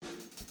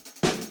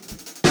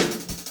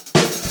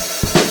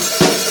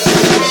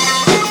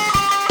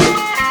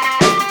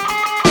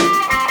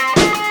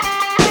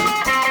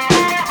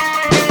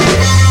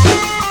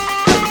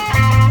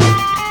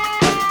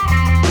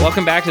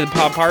welcome back to the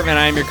Pop Hartman.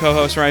 I am your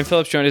co-host, Ryan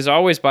Phillips, joined as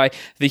always by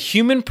the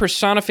human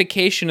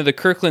personification of the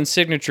Kirkland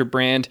signature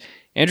brand,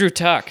 Andrew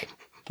Tuck.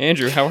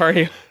 Andrew, how are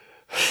you?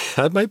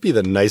 That might be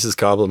the nicest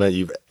compliment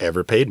you've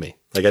ever paid me.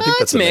 Like, I think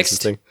that's the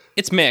nicest thing.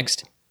 It's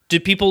mixed. Do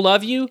people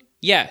love you?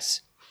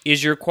 Yes.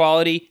 Is your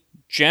quality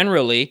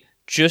generally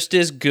just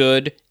as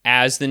good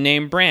as the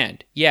name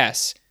brand?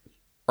 Yes.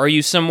 Are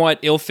you somewhat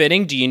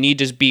ill-fitting? Do you need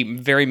to be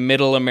very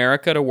middle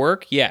America to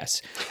work?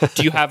 Yes.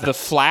 Do you have the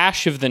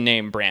flash of the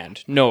name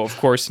brand? No, of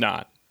course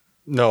not.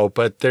 No,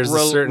 but there's a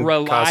certain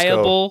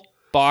reliable,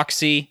 Costco.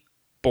 Boxy,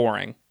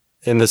 boring.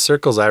 In the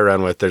circles I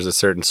run with, there's a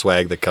certain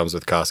swag that comes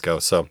with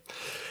Costco. So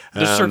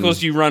the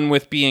circles you run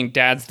with being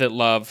dads that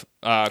love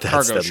cargo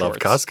shorts. Dads that love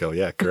Costco,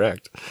 yeah,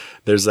 correct.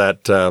 There's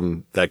that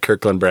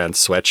Kirkland brand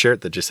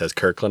sweatshirt that just has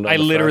Kirkland on I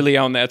the literally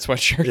own that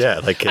sweatshirt. Yeah,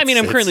 like I'm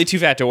currently too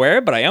fat to wear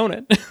it, but I own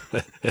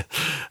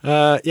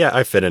it. Yeah,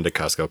 I fit into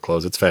Costco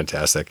clothes. It's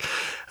fantastic.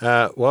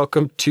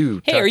 Welcome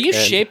to Hey, are you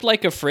shaped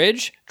like a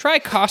fridge? Try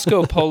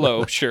Costco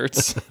polo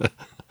shirts.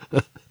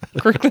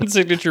 Kirkland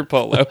signature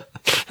polo.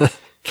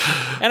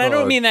 And I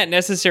don't mean that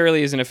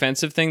necessarily as an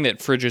offensive thing that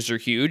fridges are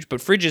huge, but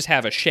fridges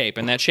have a shape,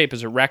 and that shape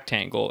is a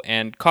rectangle,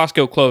 and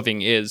Costco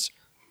clothing is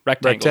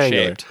rectangular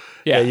shaped.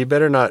 Yeah, you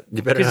better not.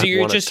 You better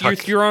because not you're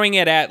throwing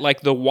it at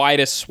like the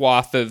widest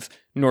swath of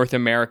North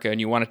America,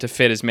 and you want it to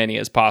fit as many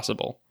as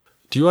possible.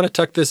 Do you want to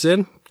tuck this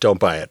in? Don't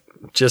buy it.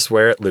 Just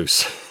wear it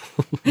loose,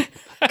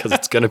 because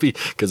it's gonna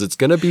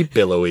be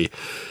billowy.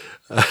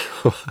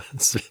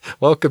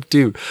 Welcome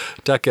to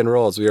Tuck and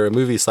Rolls. We are a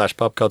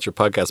movie/pop culture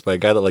podcast by a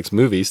guy that likes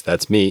movies.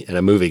 That's me, and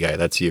a movie guy.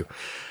 That's you.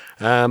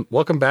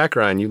 Welcome back,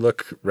 Ryan. You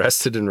look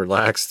rested and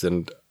relaxed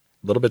and a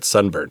little bit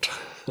sunburnt.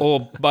 Oh,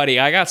 buddy,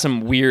 I got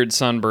some weird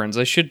sunburns.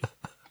 I should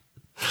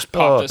just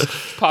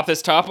pop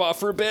this top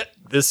off for a bit.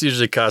 This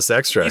usually costs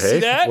extra.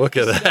 See that? Look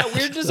at that. That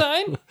weird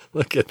design.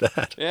 Look at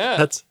that. Yeah,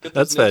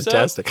 that's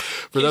fantastic.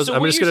 For those,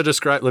 I'm just going to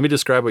describe. Let me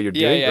describe what you're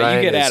doing. Yeah,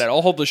 Ryan you get at it.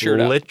 I'll hold the shirt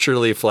up.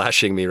 Literally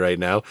flashing me right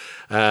now.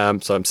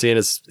 So I'm seeing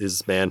his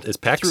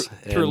pecs.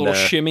 Threw a little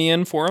shimmy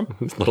in for him.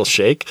 A little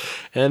shake.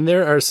 And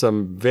there are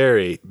some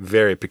very,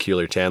 very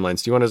peculiar tan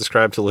lines. Do you want to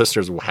describe to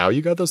listeners how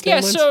you got those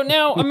tan lines? Yeah. So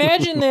now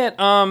imagine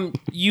that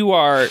you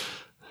are,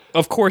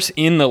 of course,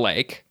 in the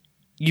lake.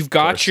 You've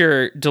got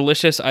your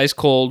delicious ice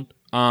cold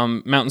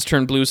Mountains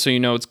Turn Blue, so you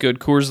know it's good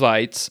Coors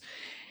Lights.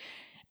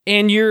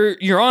 And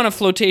you're on a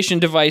flotation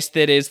device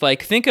that is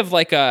like, think of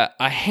like a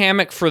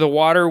hammock for the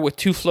water with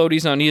two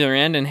floaties on either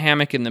end and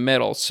hammock in the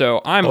middle.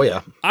 So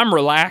I'm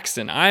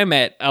relaxing. I'm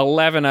at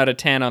 11 out of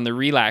 10 on the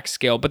relax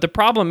scale. But the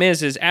problem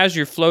is as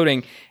you're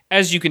floating,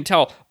 as you can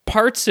tell,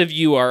 parts of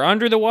you are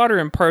under the water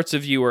and parts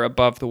of you are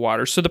above the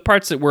water. So the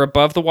parts that were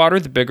above the water,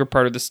 the bigger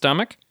part of the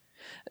stomach,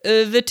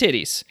 the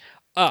titties,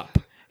 up.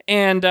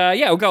 And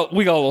we got a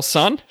little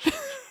sun.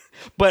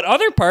 But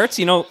other parts,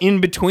 in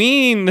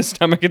between the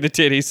stomach and the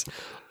titties,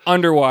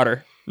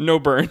 underwater, no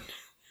burn.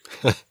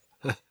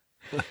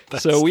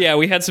 So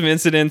we had some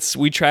incidents.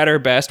 We tried our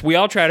best. We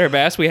all tried our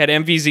best. We had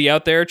MVZ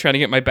out there trying to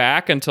get my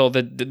back until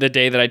the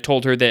day that I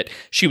told her that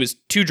she was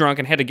too drunk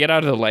and had to get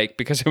out of the lake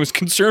because I was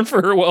concerned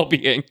for her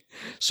well-being.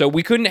 So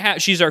we couldn't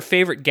she's our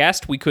favorite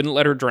guest. We couldn't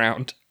let her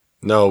drown.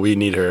 No, we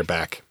need her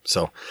back.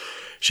 So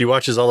she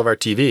watches all of our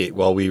TV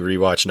while we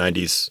rewatch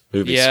 90s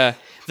movies. Yeah.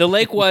 The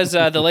lake was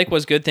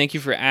good. Thank you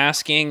for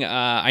asking.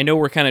 I know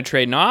we're kind of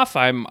trading off.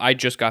 I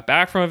just got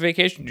back from a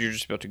vacation. You're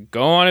just about to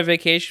go on a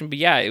vacation, but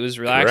yeah, it was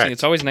relaxing. Correct.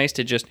 It's always nice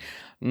to just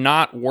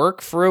not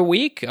work for a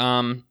week.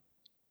 Saw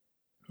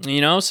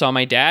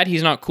my dad.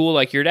 He's not cool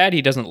like your dad.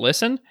 He doesn't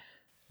listen.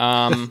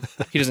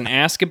 He doesn't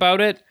ask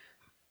about it.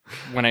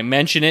 When I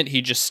mention it,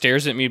 he just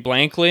stares at me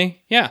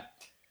blankly. Yeah.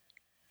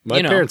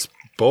 My parents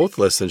both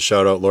listen.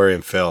 Shout out Lori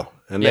and Phil.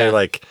 And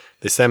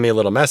they send me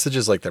little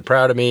messages like they're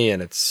proud of me,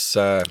 and it's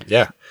I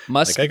got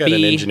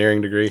an engineering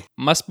degree.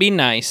 Must be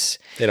nice.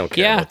 They don't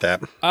care about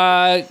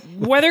that.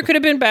 Weather could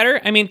have been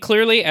better. I mean,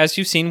 clearly, as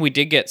you've seen, we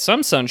did get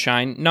some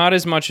sunshine, not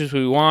as much as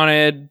we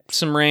wanted.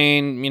 Some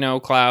rain,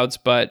 clouds,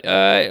 but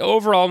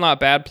overall not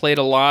bad. Played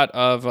a lot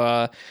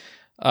of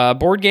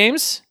board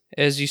games.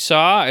 As you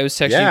saw, I was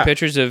texting you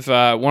pictures of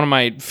one of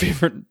my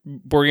favorite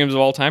board games of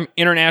all time,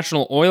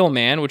 International Oil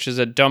Man, which is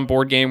a dumb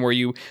board game where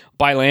you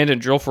buy land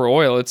and drill for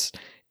oil.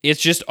 It's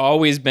just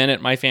always been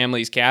at my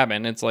family's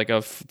cabin. It's like a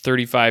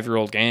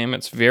 35-year-old game.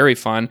 It's very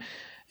fun.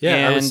 Yeah,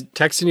 and I was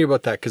texting you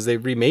about that because they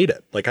remade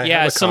it. Like I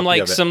have a copy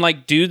of it. Some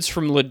dudes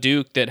from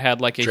Leduc that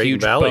had like a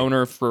huge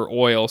boner for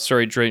oil.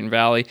 Sorry, Drayton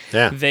Valley.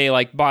 Yeah, they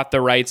bought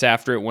the rights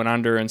after it went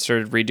under and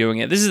started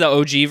redoing it. This is the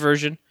OG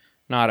version.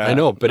 Not a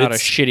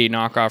shitty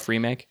knockoff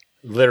remake.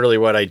 Literally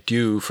what I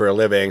do for a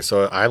living,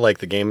 so I like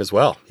the game as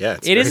well. Yeah,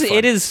 it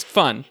is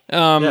fun.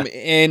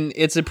 And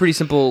it's a pretty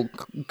simple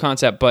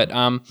concept, but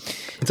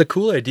it's a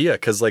cool idea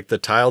because the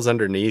tiles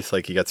underneath,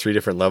 you got 3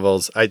 different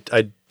levels.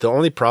 The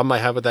only problem I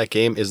have with that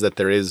game is that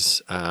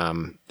there's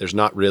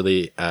not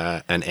really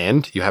an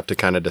end. You have to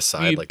kind of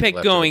decide. You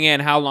pick going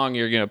in how long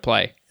you're going to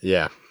play.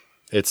 Yeah,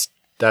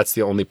 that's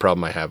the only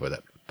problem I have with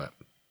it.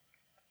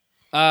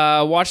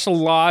 Watched a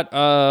lot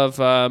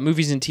of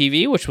movies and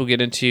TV, which we'll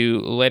get into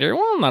later.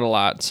 Well, not a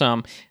lot,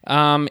 some.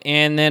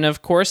 And then,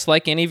 of course,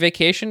 like any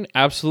vacation,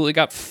 absolutely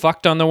got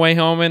fucked on the way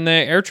home in the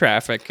air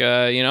traffic.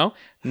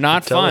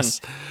 Not fun.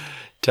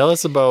 Tell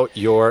us about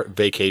your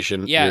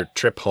vacation, Yeah. your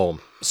trip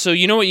home. So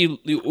you know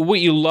what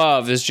you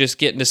love is just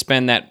getting to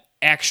spend that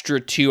extra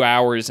 2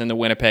 hours in the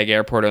Winnipeg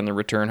airport on the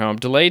return home.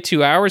 Delay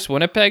 2 hours,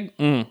 Winnipeg.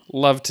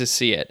 Love to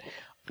see it.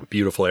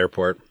 Beautiful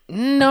airport.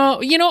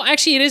 No,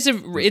 actually,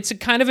 it's a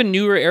kind of a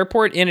newer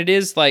airport, and it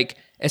is like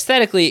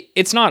aesthetically,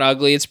 it's not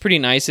ugly. It's pretty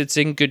nice. It's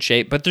in good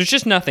shape, but there's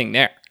just nothing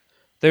there.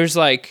 There's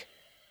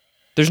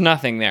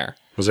nothing there.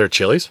 Was there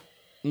Chili's?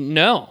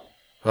 No.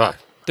 Ah,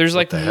 There's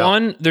like the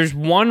hell? there's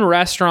one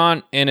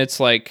restaurant, and it's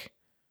like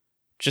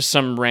just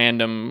some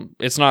random,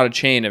 it's not a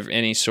chain of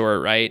any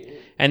sort, right?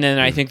 And then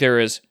I think there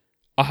is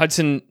a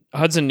Hudson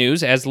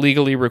News, as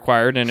legally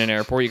required in an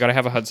airport. You got to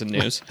have a Hudson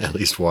News. At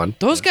least one.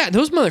 Those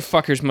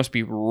motherfuckers must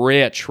be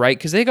rich, right?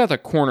 Because they got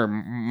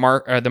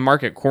the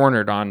market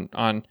cornered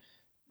on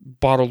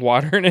bottled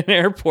water in an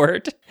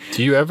airport.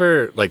 Do you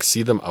ever like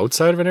see them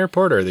outside of an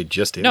airport, or are they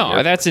just in the No,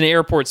 airport? that's an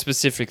airport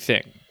specific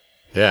thing.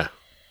 Yeah.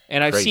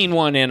 And I've Crazy. seen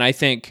one in, I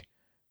think,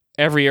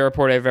 every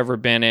airport I've ever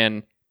been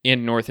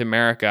in North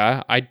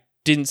America. I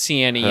didn't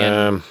see any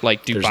in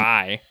like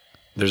Dubai.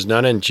 There's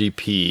none in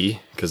GP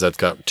because that's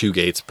got 2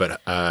 gates, but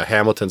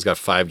Hamilton's got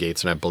 5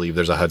 gates, and I believe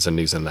there's a Hudson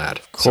News in that.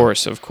 Of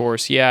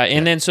course, yeah.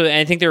 And then so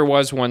I think there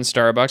was one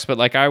Starbucks, but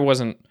like I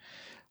wasn't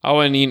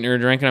eating or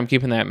drinking. I'm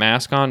keeping that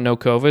mask on. No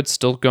COVID.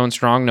 Still going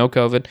strong. No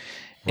COVID.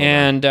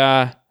 And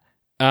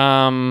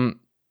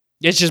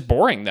it's just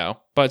boring though.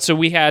 But so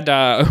we had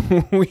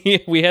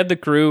we had the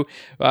crew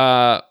we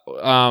were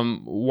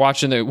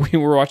watching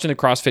the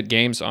CrossFit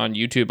Games on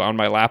YouTube on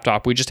my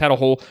laptop. We just had a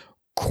whole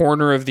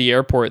corner of the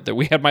airport that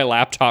we had my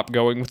laptop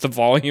going with the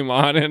volume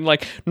on, and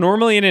like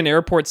normally in an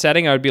airport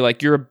setting I would be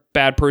like, you're a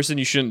bad person,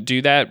 you shouldn't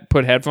do that,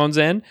 put headphones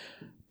in.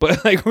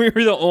 But like we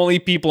were the only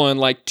people in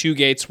like 2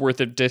 gates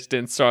worth of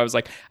distance, so I was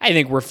like, I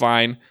think we're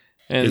fine.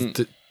 And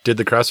Did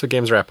the CrossFit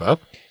Games wrap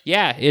up?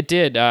 yeah, it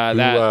did. That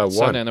won?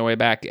 Sunday on the way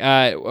back.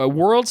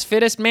 World's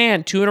Fittest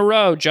Man, 2 in a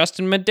row.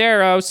 Justin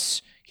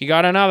Medeiros. He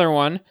got another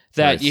one.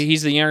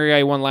 He's the younger guy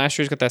who won last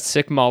year. He's got that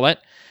sick mullet.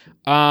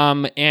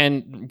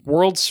 And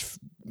world's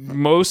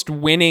most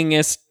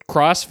winningest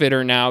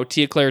CrossFitter now,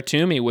 Tia Claire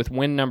Toomey, with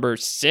win number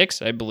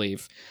 6, I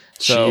believe.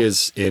 So She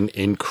is in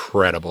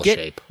incredible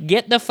shape.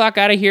 Get the fuck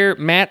out of here,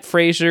 Matt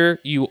Fraser,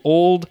 you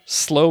old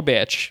slow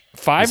bitch.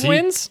 5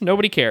 wins?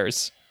 Nobody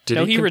cares.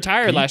 He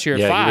retired last year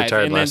at 5,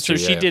 and then so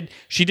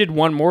she did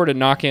one more to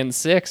knock in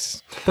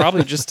 6,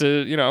 probably just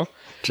to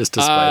just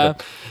to spite him.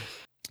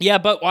 Yeah,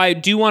 but I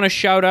do want to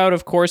shout out.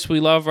 Of course, we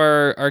love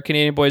our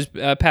Canadian boys,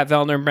 Pat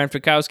Vellner and Brent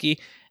Fikowski.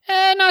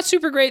 Not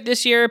super great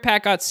this year.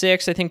 Pat got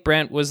 6. I think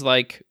Brent was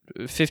like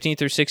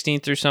 15th or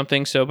 16th or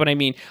something. So, but I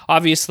mean,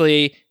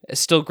 obviously,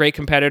 still great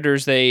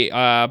competitors. They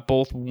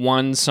both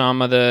won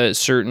some of the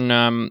certain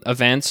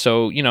events,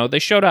 so they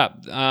showed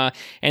up.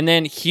 And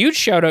then huge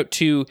shout out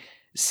to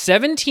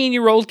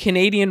 17-year-old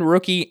Canadian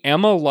rookie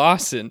Emma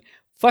Lawson.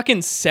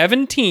 Fucking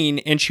 17,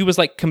 and she was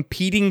like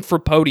competing for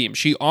podium.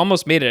 She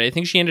almost made it. I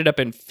think she ended up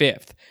in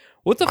 5th.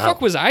 What the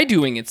fuck was I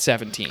doing at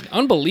 17?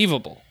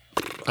 Unbelievable.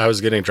 I was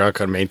getting drunk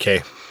on Main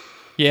K.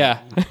 Yeah.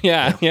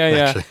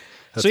 Actually,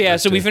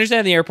 So we finished that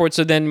at the airport.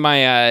 So then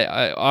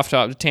my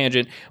off-top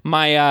tangent.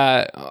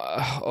 My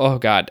oh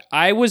god,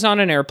 I was on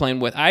an airplane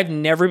I've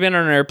never been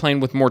on an airplane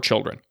with more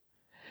children.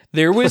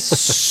 There was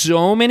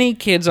so many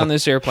kids on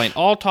this airplane,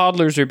 all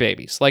toddlers or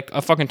babies, like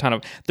a fucking ton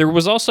of. There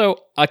was also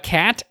a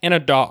cat and a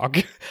dog.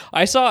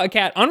 I saw a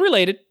cat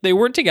unrelated. They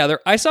weren't together.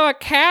 I saw a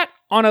cat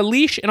on a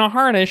leash and a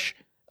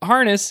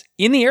harness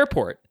in the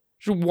airport,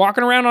 just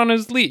walking around on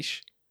his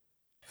leash.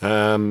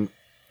 Never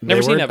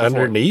seen that before.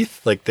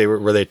 Underneath, like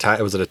were they?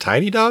 Was it a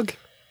tiny dog?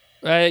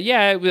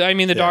 Yeah, I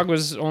mean the dog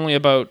was only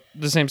about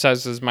the same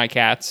size as my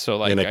cats, so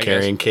like in a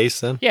carrying case,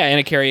 then. Yeah, in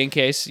a carrying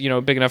case,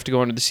 big enough to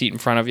go into the seat in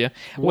front of you.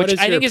 What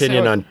is your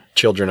opinion on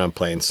children on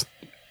planes?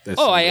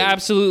 I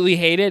absolutely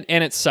hate it,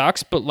 and it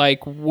sucks. But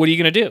like, what are you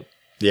gonna do?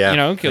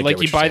 Yeah,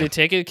 like you buy the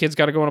ticket, kids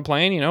got to go on a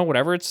plane.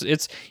 Whatever.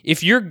 It's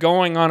if you're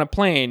going on a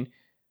plane,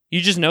 you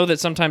just know that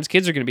sometimes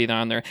kids are going to be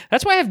on there.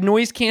 That's why I have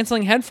noise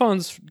canceling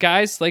headphones,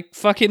 guys. Like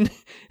fucking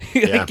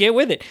get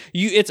with it.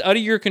 It's out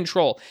of your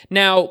control.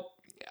 Now,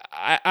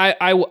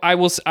 I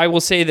will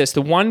say this: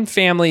 the one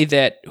family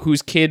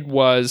whose kid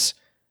was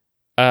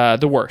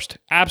the worst,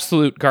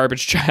 absolute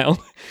garbage child,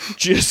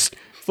 just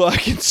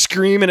fucking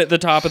screaming at the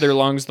top of their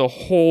lungs the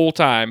whole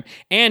time,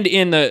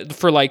 and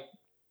for like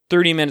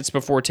 30 minutes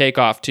before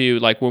takeoff too,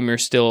 like when we were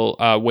still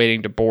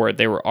waiting to board,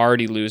 they were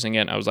already losing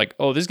it. I was like,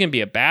 oh, this is gonna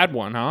be a bad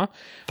one, huh?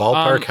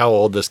 Ballpark how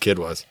old this kid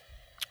was?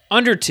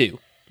 Under 2,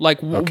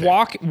 like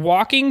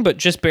walking, but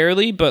just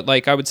barely. But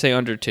like I would say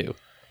under 2.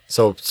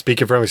 So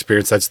speaking from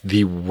experience, that's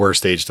the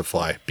worst age to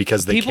fly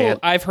because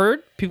I've heard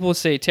people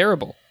say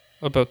terrible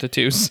about the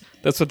 2s.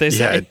 That's what they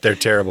say. Yeah, they're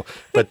terrible,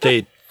 but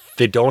they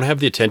don't have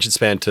the attention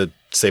span to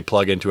say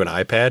plug into an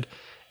iPad,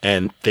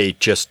 and they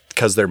just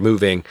because they're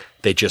moving,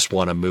 they just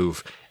want to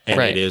move. And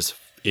It is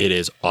It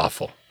is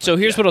awful. So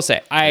here's what I'll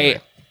say.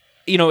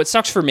 It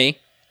sucks for me,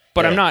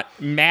 but I'm not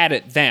mad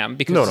at them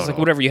because it's like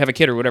whatever, you have a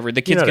kid or whatever,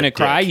 the kid's going to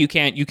cry. You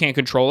can't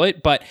control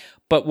it. But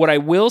what I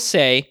will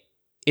say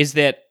is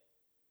that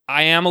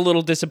I am a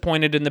little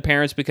disappointed in the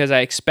parents because I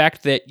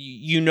expect that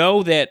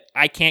that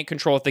I can't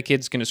control if the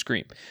kid's going to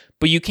scream.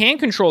 But you can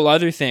control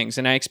other things,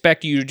 and I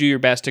expect you to do your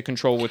best to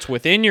control what's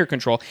within your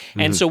control. Mm-hmm.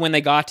 And so when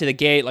they got to the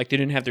gate, like they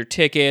didn't have their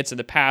tickets and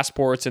the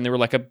passports, and they were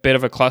like a bit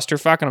of a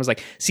clusterfuck, and I was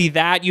like, see,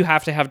 that you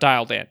have to have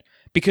dialed in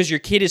because your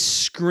kid is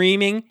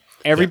screaming.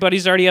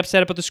 Everybody's already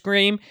upset about the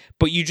scream,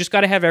 but you just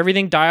got to have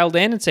everything dialed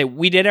in and say,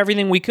 we did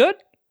everything we could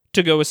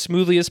to go as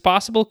smoothly as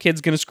possible.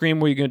 Kid's going to scream,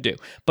 what are you going to do?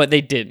 But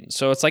they didn't.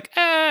 So it's like,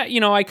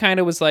 I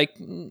kind of was like,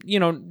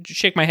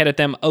 shake my head at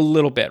them a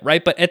little bit,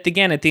 right? But at the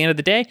end of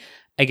the day,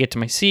 I get to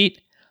my seat.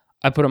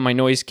 I put on my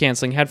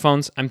noise-canceling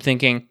headphones. I'm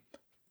thinking,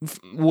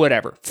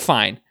 whatever,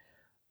 fine.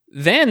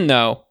 Then,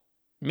 though,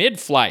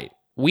 mid-flight,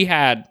 we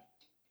had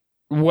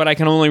what I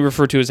can only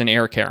refer to as an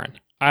air Karen.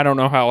 I don't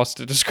know how else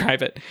to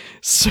describe it.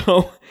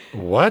 So...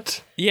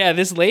 What? Yeah,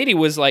 this lady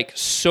was like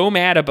so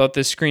mad about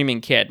this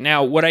screaming kid.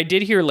 Now, what I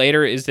did hear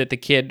later is that the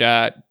kid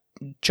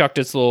chucked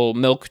its little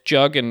milk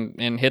jug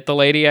and hit the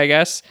lady, I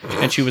guess.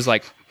 And she was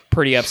like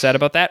pretty upset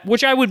about that,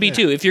 which I would be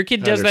too. If your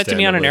kid does that to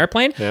me on an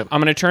airplane, I'm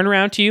going to turn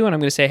around to you and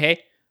I'm going to say, hey,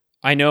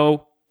 I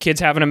know kid's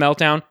having a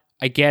meltdown.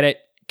 I get it.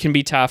 Can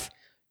be tough.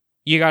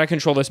 You got to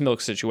control this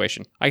milk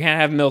situation. I can't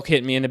have milk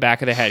hit me in the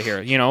back of the head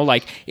here.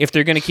 Like if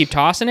they're going to keep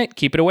tossing it,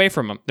 keep it away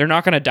from them. They're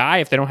not going to die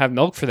if they don't have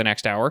milk for the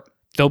next hour.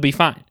 They'll be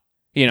fine.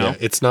 Yeah,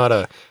 it's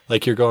not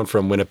like you're going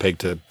from Winnipeg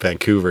to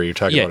Vancouver. You're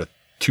talking about a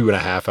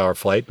 2.5 hour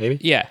flight, maybe?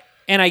 Yeah.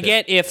 And I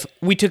get if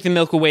we took the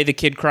milk away, the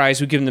kid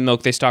cries, we give them the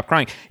milk, they stop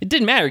crying. It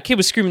didn't matter. The kid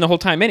was screaming the whole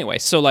time anyway.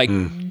 So,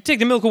 take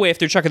the milk away if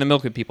they're chucking the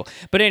milk at people.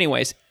 But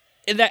anyways,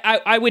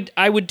 I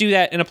would do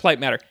that in a polite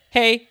manner.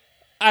 Hey,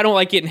 I don't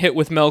like getting hit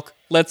with milk.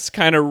 Let's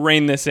kind of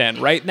rein this in,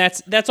 right? And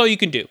that's all you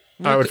can do.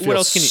 I would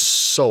feel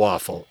so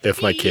awful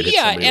if my kid hit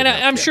somebody. Yeah,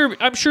 and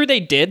I'm sure they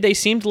did. They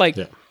seemed like...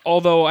 Yeah.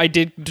 Although I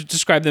did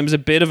describe them as a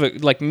bit of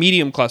a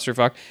medium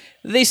clusterfuck,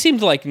 they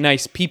seemed like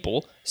nice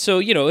people. So,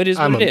 it is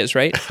what it is,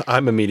 right?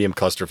 I'm a medium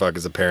clusterfuck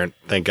as a parent.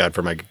 Thank God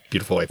for my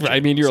beautiful wife. I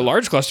mean, you're a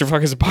large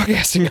clusterfuck as a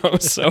podcasting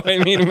host. So,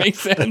 I mean, it makes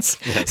sense.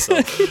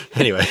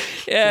 Anyway.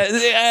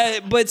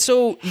 But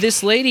so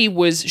this lady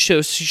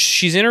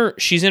she's in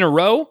a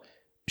row.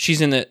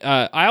 She's in the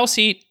aisle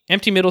seat,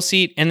 empty middle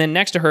seat, and then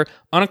next to her,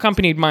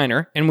 unaccompanied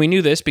minor. And we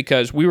knew this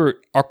because we were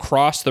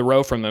across the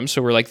row from them.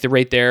 So we're like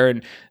right there.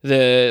 And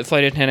the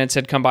flight attendants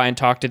had come by and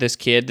talked to this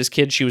kid. This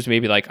kid, she was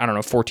maybe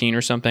 14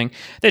 or something.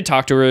 They'd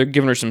talked to her,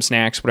 given her some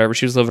snacks, whatever.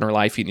 She was living her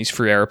life, eating these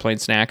free airplane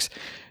snacks,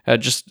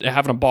 just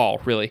having a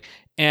ball, really.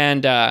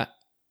 And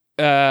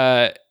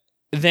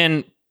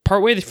then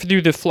partway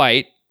through the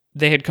flight,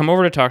 they had come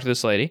over to talk to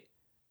this lady.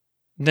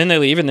 Then they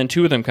leave, and then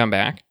two of them come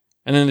back.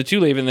 And then the two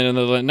leave, and then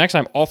the next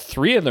time, all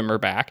three of them are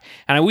back.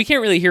 And we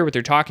can't really hear what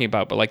they're talking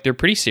about, but they're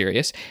pretty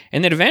serious.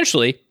 And then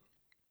eventually,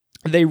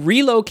 they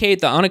relocate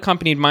the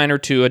unaccompanied minor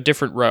to a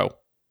different row.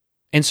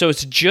 And so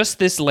it's just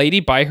this lady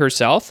by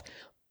herself,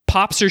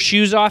 pops her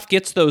shoes off,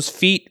 gets those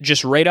feet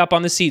just right up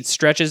on the seat,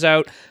 stretches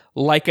out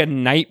like a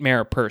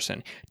nightmare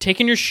person.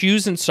 Taking your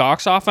shoes and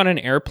socks off on an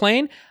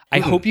airplane, I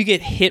hope you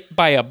get hit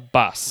by a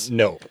bus.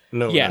 No.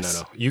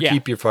 You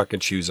keep your fucking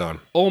shoes on.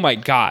 Oh my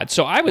God.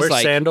 So I was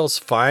wear sandals,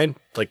 fine.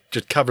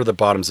 Just cover the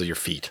bottoms of your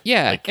feet.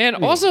 Yeah.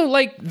 Also,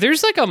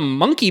 there's a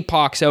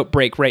monkeypox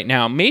outbreak right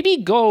now.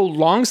 Maybe go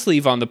long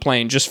sleeve on the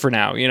plane just for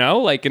now,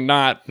 and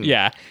not,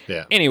 yeah.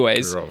 Yeah.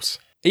 Anyways. Gross.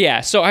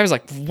 Yeah. So I was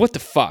like, what the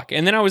fuck?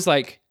 And then I was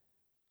like,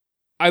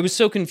 I was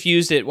so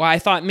confused I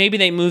thought maybe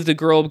they moved the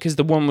girl because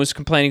the woman was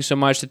complaining so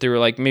much that they were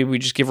like, maybe we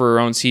just give her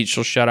own seat,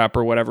 she'll shut up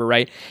or whatever,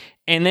 right?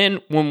 And then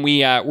when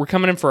we were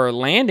coming in for our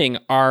landing,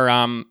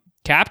 our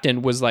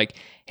captain was like,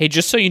 hey,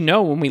 just so you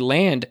know, when we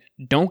land,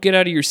 don't get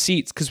out of your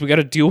seats because we got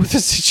to deal with the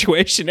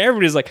situation.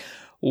 Everybody's like,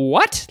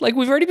 what?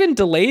 We've already been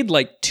delayed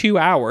 2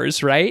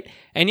 hours, right?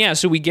 And yeah,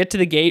 so we get to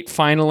the gate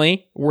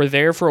finally. We're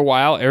there for a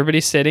while.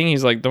 Everybody's sitting.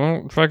 He's like,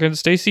 don't fucking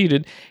stay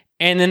seated.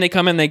 And then they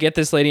come in, they get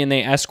this lady, and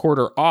they escort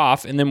her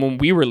off. And then when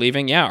we were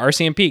leaving,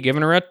 RCMP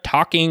giving her a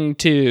talking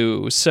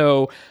to.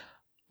 So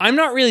I'm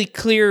not really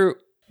clear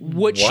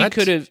what she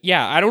could have.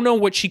 Yeah, I don't know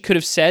what she could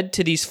have said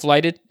to these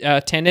flight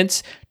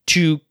attendants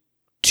to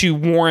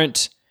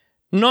warrant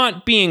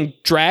not being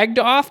dragged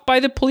off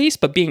by the police,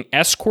 but being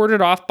escorted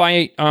off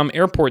by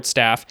airport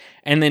staff,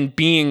 and then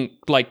being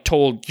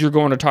told you're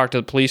going to talk to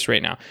the police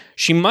right now.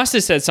 She must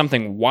have said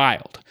something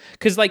wild.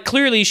 Because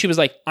clearly she was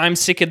like, I'm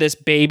sick of this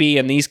baby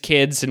and these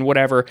kids and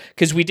whatever.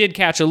 Because we did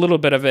catch a little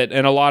bit of it,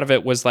 and a lot of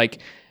it was like,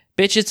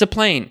 bitch, it's a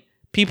plane.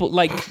 People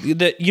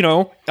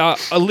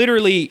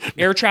literally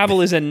air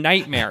travel is a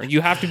nightmare.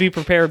 You have to be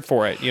prepared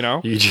for it,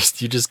 You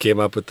just came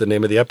up with the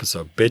name of the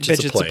episode. Bitch,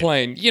 it's a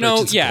plane.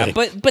 Plane.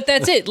 But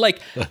that's it.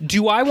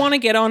 Do I want to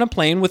get on a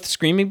plane with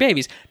screaming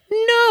babies?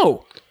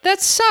 No, that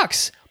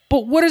sucks.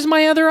 But what is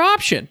my other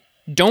option?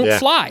 Don't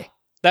fly.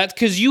 That's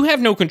because you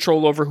have no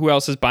control over who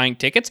else is buying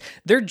tickets.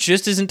 They're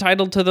just as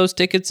entitled to those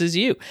tickets as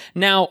you.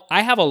 Now,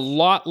 I have a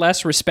lot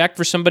less respect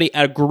for somebody,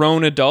 a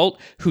grown adult,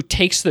 who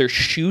takes their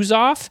shoes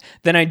off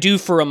than I do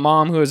for a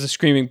mom who has a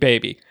screaming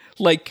baby.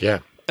 Like, Yeah.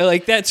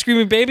 like that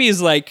screaming baby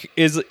is like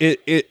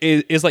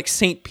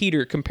Saint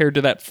Peter compared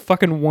to that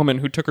fucking woman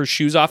who took her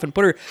shoes off and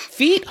put her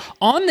feet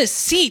on the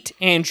seat,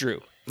 Andrew.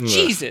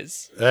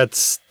 Jesus.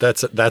 That's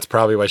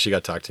probably why she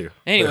got talked to.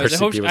 Anyways, Her I CP was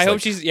hope like,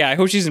 I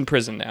hope she's in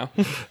prison now.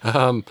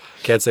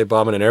 Can't say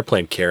bombing an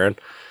airplane, Karen.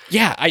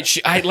 Yeah,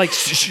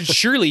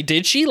 surely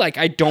did she? Like,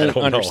 I don't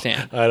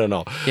understand. I don't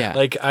know. Yeah.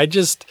 Like, I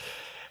just,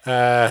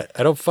 I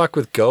don't fuck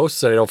with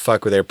ghosts and I don't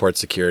fuck with airport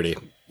security.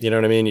 You know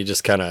what I mean? You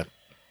just kind of,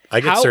 I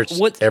get searched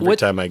every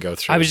time I go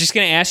through. I was just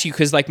going to ask you,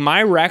 because like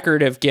my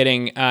record of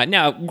getting,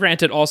 now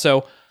granted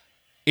also,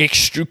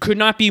 could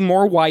not be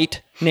more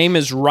white. Name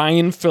is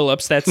Ryan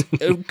Phillips. That's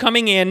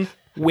coming in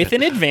with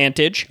an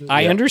advantage.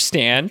 I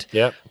understand.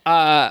 Yep.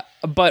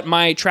 But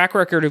my track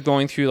record of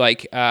going through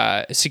like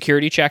a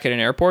security check at an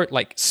airport,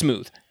 like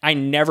smooth. I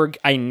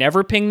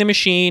never ping the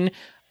machine.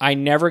 I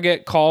never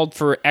get called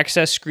for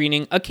excess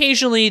screening.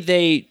 Occasionally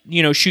they,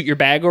 shoot your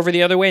bag over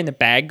the other way and the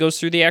bag goes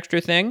through the extra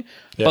thing.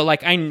 Yep. But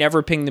like I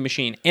never ping the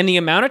machine. And the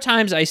amount of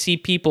times I see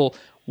people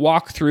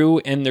walk through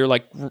and they're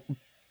like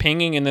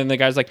pinging and then the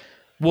guy's like,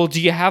 well,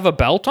 do you have a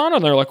belt on?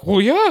 And they're like, well,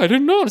 yeah, I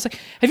didn't know. And it's like,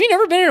 have you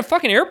never been in a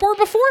fucking airport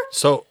before?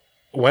 So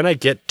when I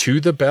get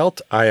to the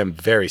belt, I am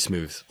very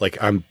smooth. Like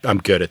I'm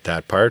good at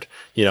that part.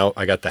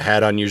 I got the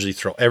hat on, usually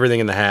throw everything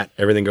in the hat,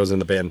 everything goes in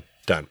the bin,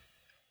 done.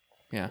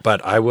 Yeah.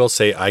 But I will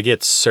say I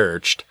get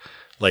searched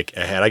like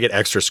ahead. I get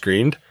extra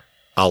screened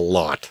a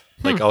lot.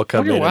 Like I'll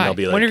come in and I'll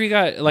be like, wonder if you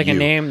got like a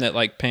name that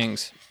like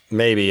pings.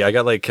 Maybe I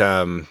got like,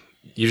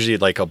 usually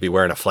like I'll be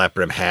wearing a flat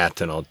brim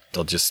hat and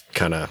they'll just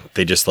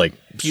they just like,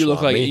 you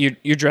look like me.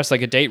 you're dressed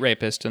like a date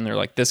rapist and they're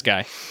like, this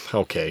guy.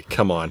 Okay,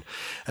 come on.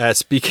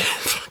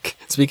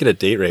 Speaking of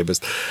date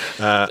rapist,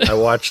 I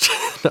watched.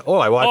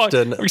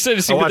 I'm excited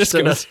to see where this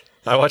goes.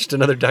 I watched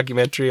another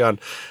documentary on.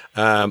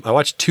 I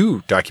watched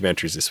two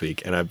documentaries this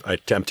week, and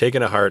I'm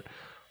taking to heart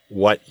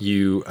what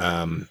you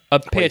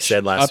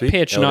said last week. A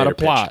pitch, not a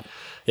plot.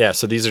 Yeah,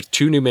 so these are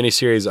two new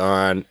miniseries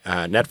on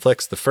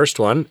Netflix. The first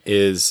one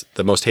is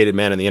The Most Hated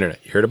Man on the Internet.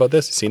 You heard about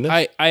this? You seen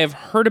this? I have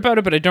heard about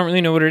it, but I don't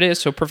really know what it is,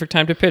 so perfect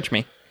time to pitch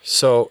me.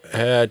 So,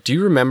 do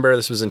you remember,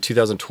 this was in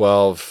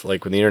 2012,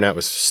 like when the internet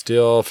was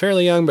still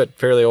fairly young, but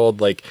fairly old,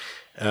 like,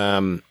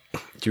 do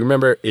you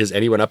remember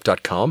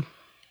isanyoneUp.com?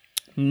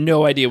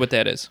 No idea what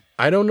that is.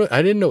 I don't know.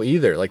 I didn't know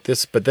either. Like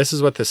this, but this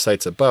is what this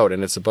site's about,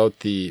 and it's about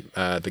the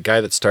guy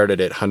that started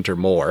it, Hunter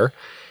Moore,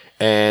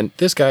 and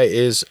this guy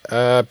is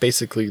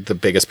basically the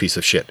biggest piece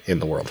of shit in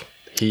the world.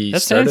 He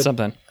started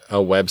something. A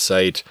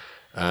website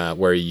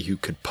where you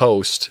could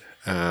post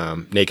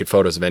naked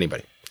photos of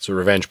anybody. It's a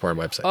revenge porn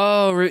website.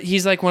 Oh,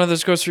 he's like one of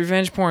those ghost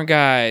revenge porn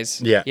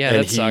guys. Yeah,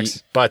 that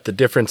sucks. But the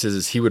difference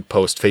is he would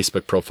post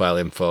Facebook profile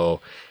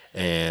info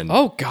and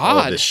oh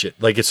god, all this shit.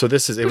 Like so,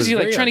 this is it was he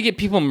like trying to get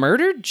people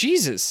murdered?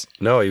 Jesus.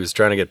 No, he was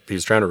trying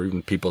to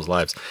ruin people's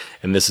lives,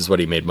 and this is what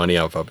he made money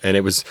off of. And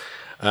it was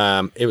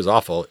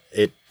awful.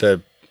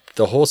 The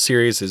whole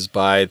series is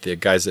by the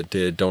guys that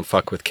did Don't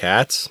Fuck with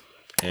Cats.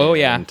 Oh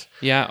yeah,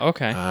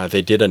 okay.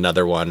 They did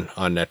another one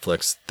on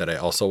Netflix that I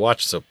also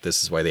watched, so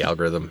this is why the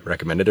algorithm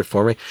recommended it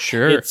for me.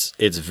 Sure,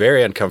 it's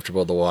very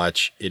uncomfortable to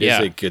watch. It is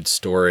a good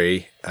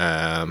story.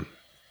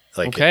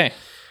 Okay,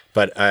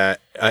 but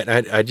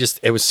I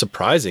just it was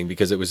surprising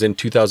because it was in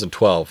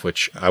 2012,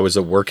 which I was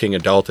a working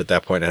adult at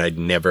that point, and I'd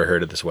never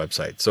heard of this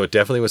website. So it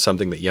definitely was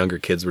something that younger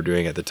kids were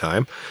doing at the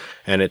time,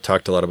 and it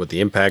talked a lot about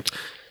the impact.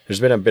 There's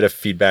been a bit of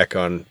feedback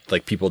on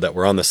like people that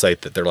were on the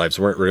site that their lives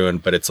weren't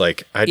ruined, but it's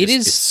like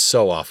it's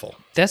so awful.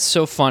 That's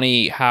so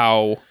funny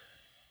how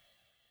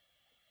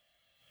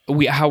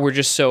we're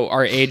just so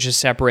our age has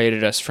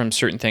separated us from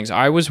certain things.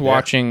 I was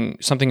watching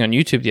something on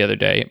YouTube the other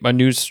day, a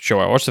news show.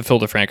 I watched the Phil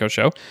DeFranco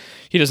show.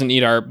 He doesn't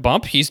need our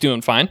bump. He's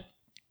doing fine.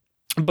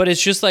 But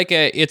it's just like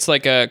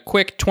a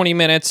quick 20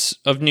 minutes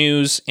of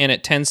news, and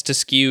it tends to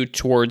skew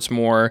towards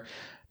more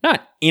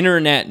not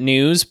internet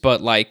news,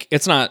 but like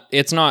it's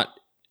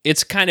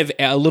kind of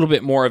a little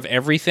bit more of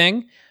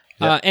everything.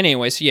 Yep.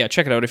 Anyways, yeah,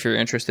 check it out if you're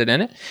interested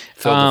in it.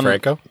 Phil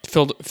DeFranco?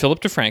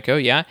 Philip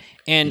DeFranco, yeah.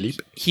 And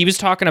he was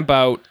talking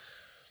about,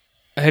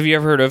 have you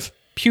ever heard of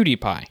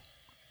PewDiePie?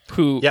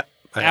 Who,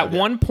 at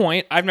one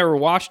point, I've never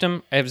watched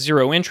him, I have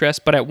zero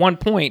interest, but at one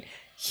point,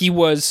 he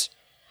was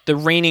the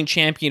reigning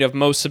champion of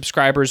most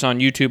subscribers on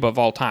YouTube of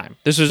all time.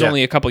 This was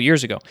only a couple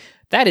years ago.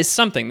 That is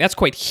something. That's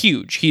quite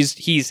huge.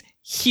 He's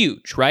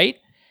huge, right?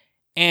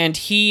 And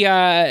he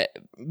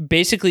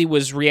basically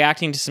was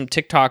reacting to some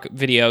TikTok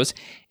videos,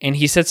 and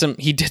he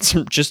did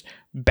some just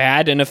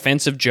bad and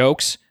offensive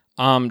jokes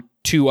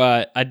to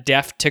a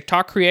deaf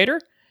TikTok creator.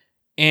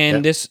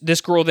 And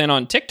this girl then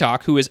on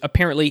TikTok, who is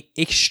apparently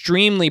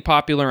extremely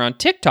popular on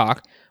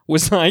TikTok,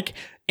 was like,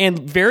 and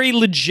very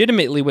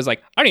legitimately was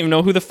like, I don't even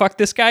know who the fuck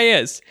this guy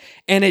is.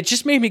 And it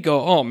just made me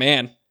go, oh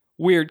man,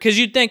 weird. Because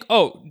you'd think,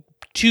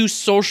 two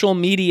social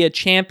media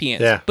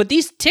champions. Yeah. But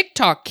these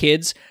TikTok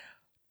kids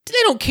They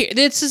don't care.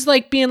 This is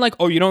like being like,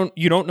 oh, you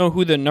don't know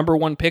who the number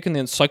one pick in the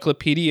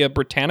Encyclopedia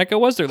Britannica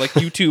was? They're like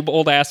YouTube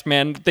old ass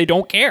men. They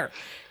don't care.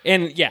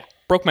 And yeah,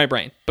 broke my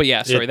brain. But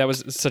yeah, sorry, that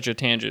was such a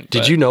tangent.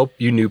 Did you know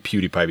you knew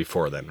PewDiePie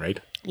before then, right?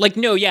 Like,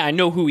 no, yeah, I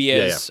know who he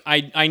is.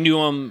 Yeah. I knew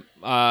him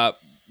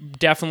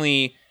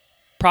definitely,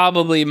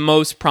 probably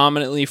most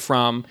prominently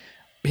from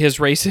his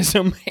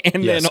racism,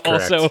 and then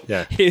also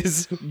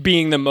his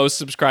being the most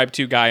subscribed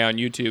to guy on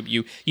YouTube.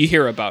 You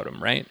hear about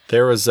him, right?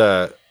 There was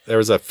a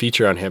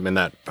feature on him in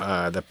that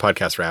the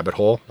podcast Rabbit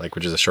Hole,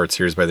 which is a short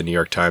series by the New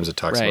York Times that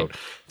talks about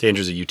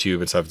dangers of YouTube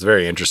and stuff. It's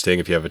very interesting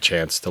if you have a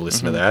chance to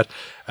listen to that.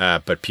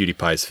 But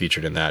PewDiePie is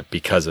featured in that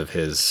because of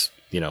his,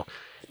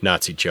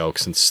 Nazi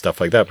jokes and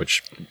stuff like that,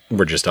 which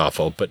were just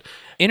awful. But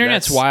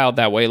internet's wild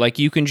that way. Like,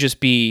 you can just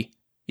be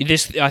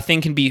this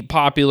thing can be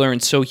popular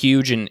and so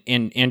huge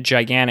and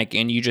gigantic,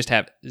 and you just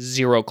have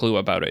zero clue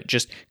about it.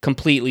 Just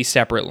completely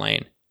separate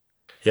lane.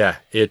 Yeah,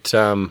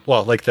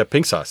 like the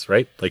pink sauce,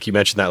 right? Like you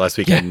mentioned that last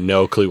week. I had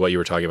no clue what you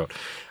were talking about.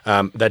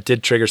 That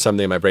did trigger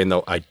something in my brain,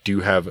 though. I do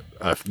have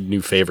a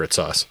new favorite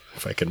sauce,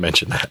 if I could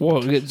mention that.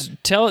 Well,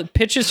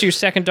 pitch us your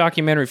second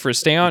documentary for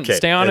stay on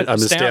topic.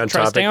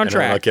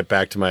 I'll get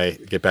back to my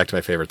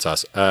favorite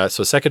sauce.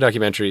 So second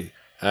documentary,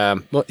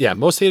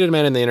 Most Hated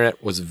Man on the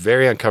Internet was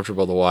very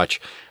uncomfortable to watch.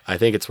 I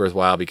think it's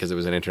worthwhile because it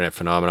was an internet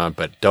phenomenon,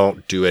 but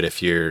don't do it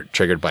if you're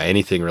triggered by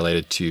anything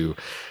related to.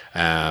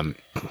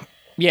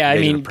 Yeah, I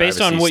mean,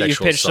 based on what you've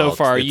pitched so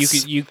far,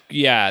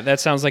 that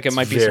sounds like it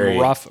might be some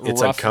rough.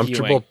 It's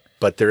uncomfortable, viewing.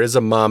 But there is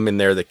a mom in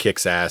there that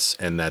kicks ass,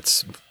 and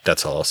that's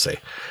all I'll say.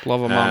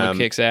 Love a mom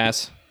that kicks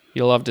ass.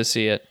 You'll love to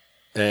see it.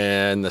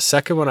 And the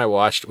second one I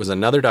watched was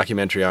another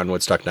documentary on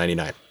Woodstock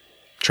 '99.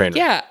 Train.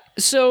 Yeah.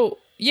 So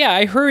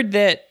I heard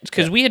that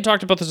because we had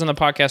talked about this on the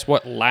podcast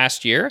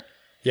last year.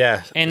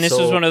 Yeah. And this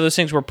was one of those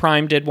things where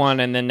Prime did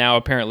one, and then now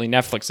apparently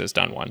Netflix has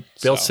done one.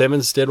 Bill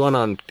Simmons did one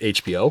on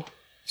HBO.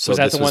 So was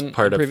that this the one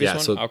part of previous one?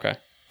 So okay.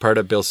 Part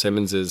of Bill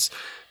Simmons's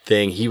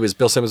thing.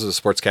 Bill Simmons was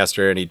a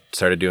sportscaster, and he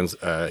started doing.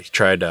 He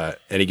tried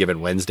Any Given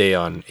Wednesday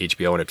on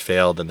HBO, and it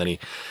failed. And then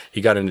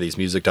he got into these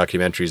music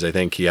documentaries. I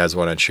think he has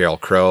one on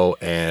Sheryl Crow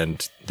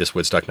and this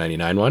Woodstock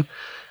 '99 one.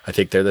 I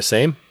think they're the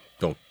same.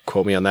 Don't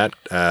quote me on that.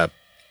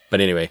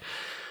 But anyway,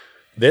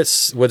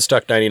 this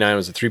Woodstock '99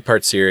 was a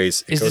 3-part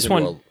series. Is this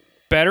one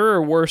better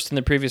or worse than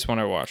the previous one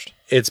I watched?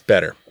 It's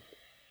better.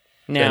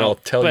 Now, and I'll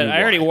tell you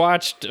I already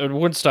watched a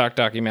Woodstock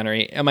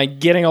documentary. Am I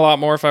getting a lot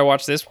more if I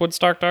watch this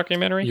Woodstock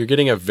documentary? You're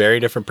getting a very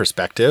different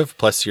perspective.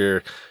 Plus,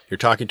 you're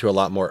talking to a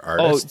lot more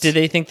artists. Oh, did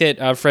they think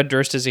that Fred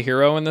Durst is a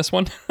hero in this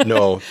one?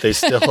 No, they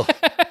still.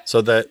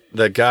 So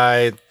the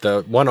guy,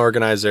 the one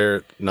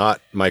organizer, not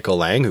Michael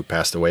Lang, who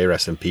passed away,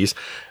 rest in peace.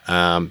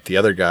 The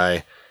other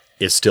guy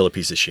is still a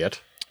piece of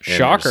shit.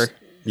 Shocker.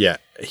 Yeah,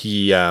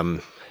 he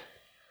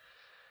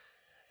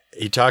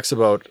talks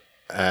about.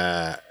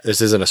 This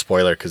isn't a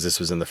spoiler because this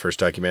was in the first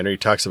documentary. He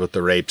talks about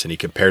the rapes and he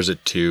compares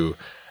it to,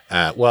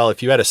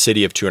 if you had a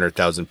city of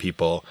 200,000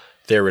 people,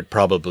 there would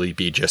probably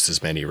be just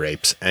as many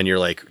rapes. And you're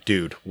like,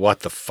 dude,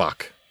 what the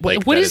fuck?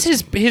 What is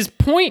his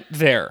point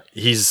there?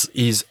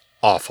 He's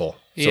awful.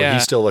 So he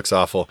still looks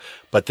awful.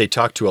 But they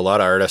talked to a lot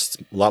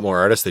more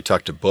artists. They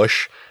talked to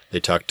Bush. They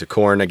talked to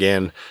Korn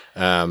again.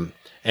 And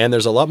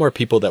there's a lot more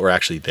people that were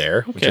actually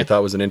there, which I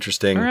thought was an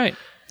interesting. All right.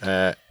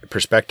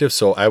 Perspective.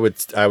 So I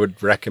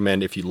would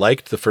recommend, if you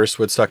liked the first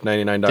Woodstock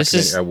 '99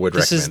 documentary, I would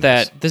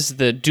recommend this is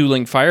the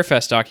Dueling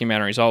Firefest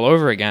documentaries all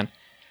over again.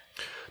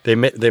 They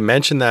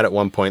mentioned that at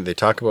one point. They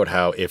talk about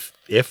how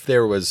if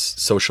there was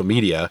social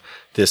media,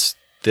 this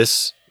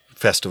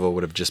festival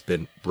would have just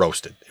been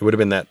roasted. It would have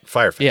been that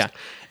Firefest. Yeah.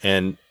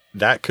 And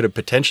that could have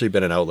potentially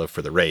been an outlet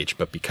for the rage,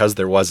 but because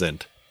there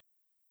wasn't.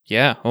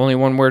 Yeah, only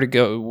one where to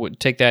go would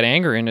take that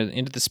anger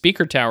into the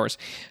speaker towers.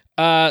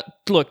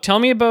 Look, tell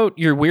me about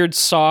your weird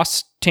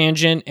sauce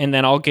tangent, and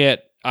then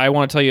I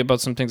want to tell you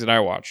about some things that I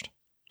watched.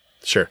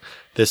 Sure.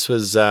 This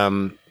was,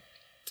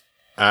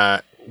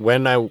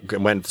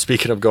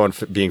 speaking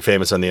of being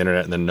famous on the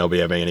internet and then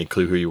nobody having any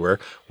clue who you were,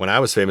 when I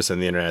was famous on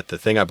the internet, the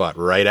thing I bought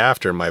right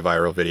after my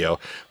viral video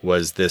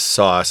was this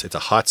sauce. It's a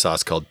hot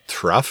sauce called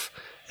Truff,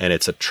 and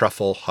it's a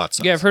truffle hot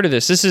sauce. Yeah, I've heard of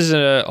this. This is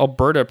an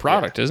Alberta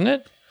product, isn't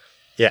it?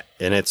 Yeah,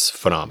 and it's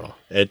phenomenal.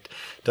 It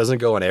doesn't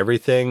go on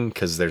everything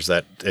because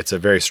it's a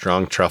very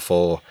strong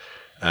truffle.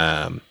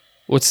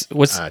 What's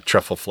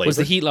truffle flavor? What's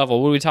the heat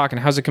level? What are we talking?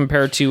 How's it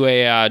compared to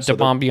a Da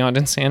Bomb Beyond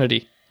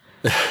Insanity?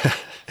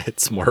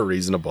 It's more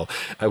reasonable.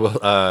 I will.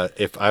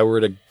 If I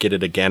were to get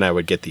it again, I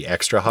would get the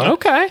extra hot.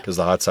 Okay. Because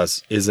the hot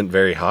sauce isn't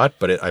very hot,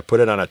 but I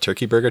put it on a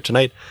turkey burger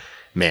tonight.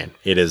 Man,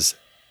 it is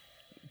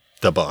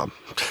the bomb.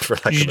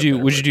 Would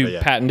you do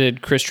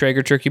patented Chris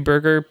Traeger turkey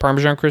burger,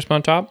 Parmesan crisp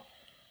on top?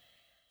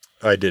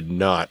 I did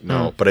not,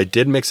 no. But I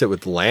did mix it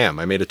with lamb.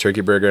 I made a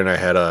turkey burger and I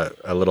had a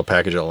little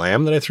package of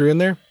lamb that I threw in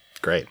there.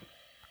 Great.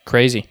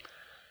 Crazy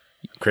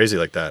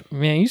like that.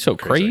 Man, you so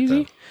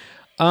crazy.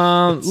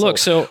 Look,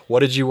 so what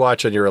did you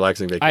watch on your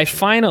relaxing vacation? I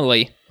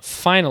finally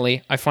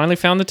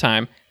found the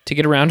time to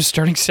get around to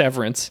starting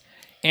Severance.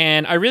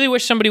 And I really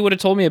wish somebody would have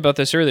told me about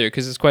this earlier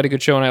because it's quite a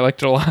good show and I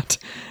liked it a lot.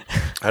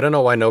 I don't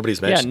know why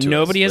nobody's mentioned.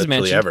 Nobody has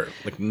mentioned ever.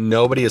 Like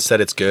nobody has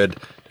said it's good.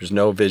 There's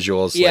no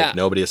visuals. Yeah. Like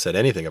nobody has said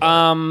anything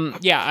about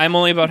it. Yeah, I'm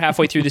only about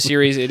halfway through the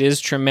series. It is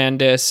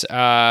tremendous.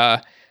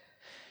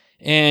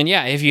 And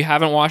yeah, if you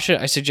haven't watched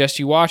it, I suggest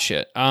you watch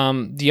it.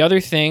 The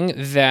other thing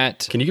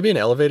that... Can you give me an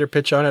elevator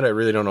pitch on it? I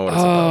really don't know what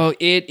it's about. Oh,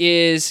 it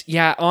is...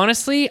 Yeah,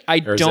 honestly, I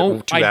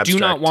do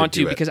not want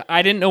to because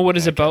I didn't know what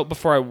it's about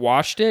before I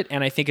watched it,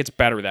 and I think it's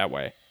better that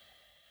way.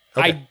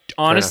 Okay, I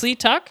honestly,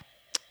 Tuck,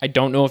 I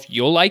don't know if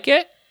you'll like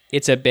it.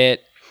 It's a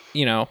bit,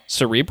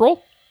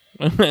 cerebral.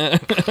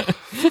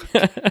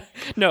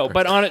 No,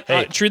 but on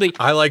it, truly,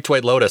 I liked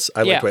White Lotus.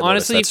 White honestly,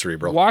 Lotus. That's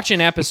cerebral. Watch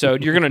an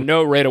episode. You're gonna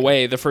know right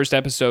away the first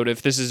episode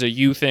if this is a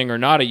you thing or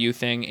not a you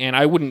thing. And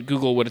I wouldn't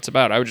Google what it's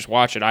about. I would just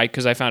watch it.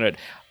 Because I found it.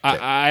 Okay.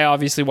 I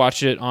obviously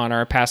watched it on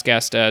our past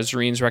guest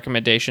Zareen's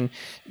recommendation,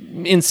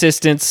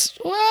 insistence,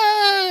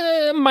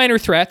 minor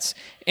threats,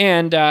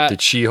 and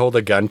did she hold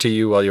a gun to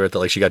you while you were at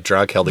the? She got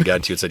drunk, held a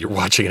gun to you, and said you're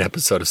watching an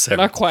episode of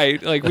Severance? Not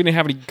quite. We didn't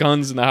have any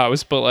guns in the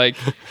house, but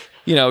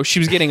she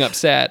was getting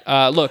upset.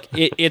 Look,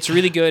 it's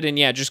really good, and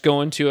yeah, just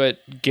go into it,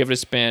 give it a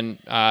spin,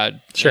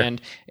 sure,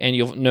 and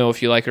you'll know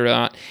if you like it or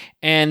not.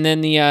 And then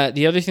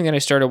the other thing that I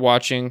started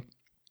watching,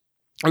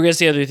 I guess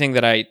the other thing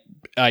that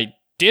I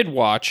did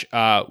watch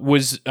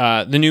was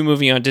the new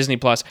movie on Disney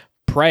Plus,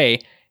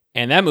 Prey,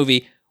 and that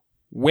movie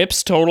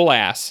whips total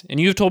ass. And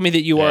you've told me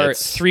that you are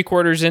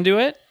 3/4 into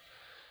it.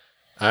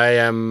 I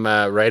am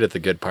right at the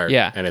good part.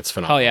 Yeah, and it's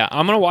phenomenal. Oh yeah,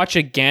 I'm gonna watch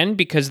again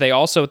because they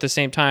also at the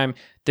same time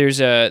there's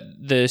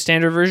the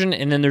standard version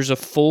and then there's a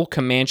full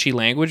Comanche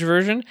language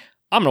version.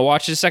 I'm gonna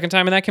watch it a second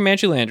time in that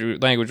Comanche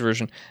language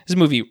version. This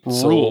movie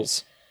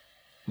rules.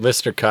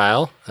 Listener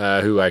Kyle,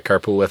 who I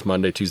carpool with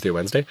Monday, Tuesday,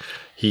 Wednesday,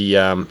 he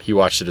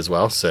watched it as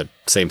well. Said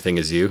same thing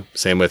as you.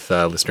 Same with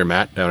listener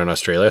Matt down in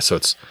Australia. So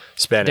it's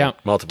spanning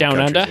multiple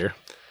countries under. Here.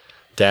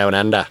 Down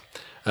under.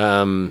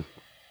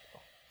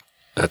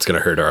 That's gonna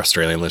hurt our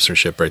Australian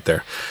listenership right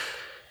there.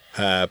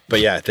 But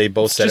yeah, they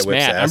both said it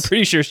whips ass. I'm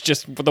pretty sure it's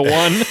just the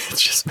one.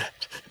 It's just Matt.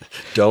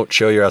 Don't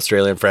show your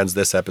Australian friends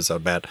this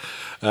episode, Matt.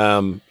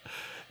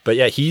 But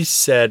yeah, he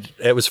said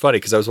it was funny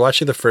because I was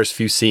watching the first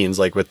few scenes,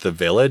 with the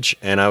village,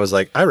 and I was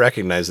like, I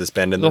recognize this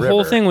bend in the river. The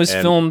whole thing was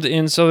filmed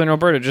in southern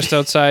Alberta, just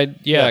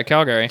outside,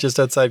 Calgary. Just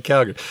outside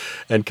Calgary.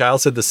 And Kyle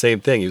said the same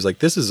thing. He was like,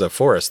 this is a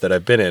forest that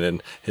I've been in.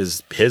 And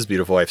his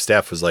beautiful wife,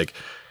 Steph, was like,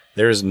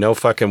 there's no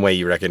fucking way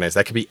you recognize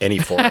that could be any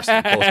forest.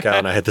 And both Kyle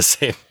and I had the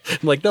same.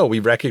 I'm like, no, we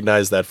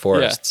recognize that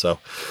forest. Yeah. So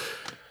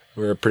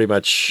we're pretty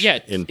much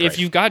in If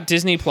you've got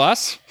Disney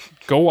Plus,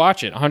 go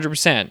watch it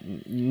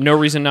 100%. No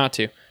reason not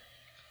to.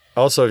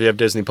 Also, if you have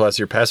Disney Plus,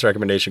 your past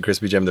recommendation,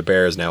 Crispy Jim the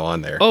Bear, is now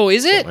on there. Oh,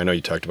 is it? So I know you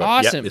talked about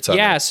it. Awesome. Yeah, it's on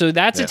there. So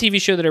that's a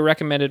TV show that I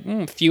recommended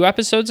a few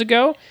episodes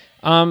ago.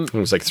 It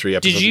was 3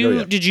 episodes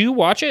ago. Did you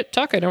watch it,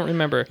 Tuck? I don't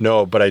remember.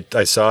 No, but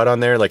I saw it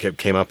on there. It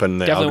came up in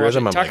the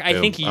algorithm. Tuck, I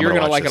think you're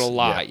going to like it a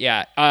lot.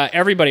 Yeah.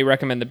 Everybody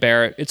recommend The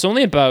Bear. It's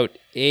only about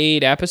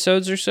 8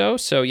 episodes or so.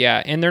 So,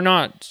 yeah. And they're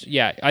not...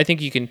 Yeah, I think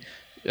you can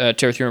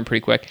tear through them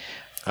pretty quick.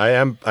 I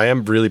am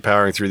really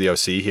powering through the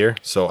OC here.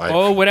 So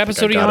what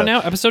episode are you on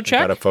now? Episode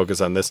check? I got to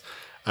focus on this.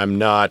 I'm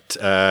not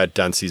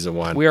done season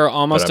 1. We are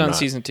almost done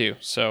season 2.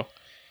 So,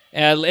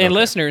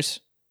 listeners,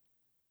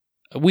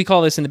 we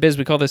call this in the biz,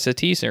 we call this a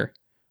teaser.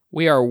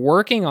 We are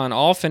working on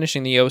all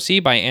finishing the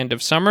OC by end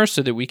of summer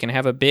so that we can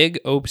have a big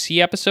OC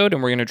episode,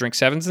 and we're going to drink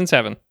 7s and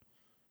 7.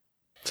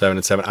 7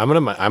 and 7.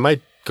 I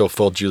might go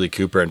full Julie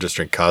Cooper and just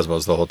drink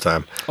Cosmos the whole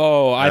time.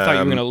 Oh, I thought you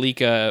were going to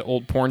leak a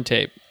old porn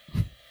tape.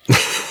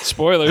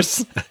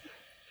 Spoilers.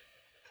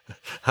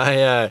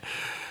 I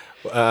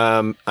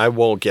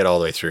won't get all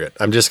the way through it.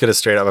 I'm just going to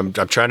straight up. I'm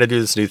trying to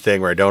do this new thing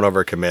where I don't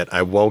overcommit.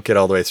 I won't get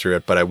all the way through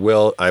it, but I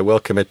will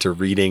commit to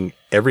reading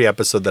every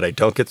episode that I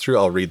don't get through.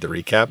 I'll read the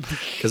recap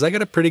because I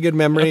got a pretty good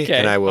memory,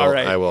 and I will. All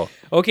right. I will.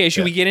 Okay,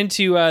 should we get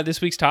into this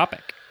week's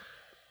topic?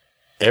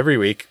 Every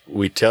week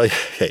we tell you.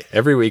 Hey,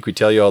 every week we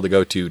tell you all to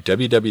go to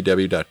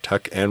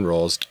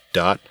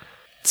www.tuckandrolls.ca.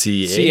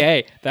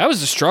 CA. That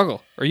was a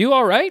struggle. Are you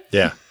all right?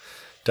 Yeah.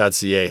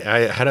 .ca.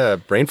 I had a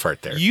brain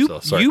fart there. You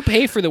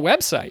pay for the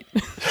website.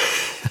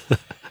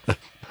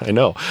 I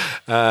know.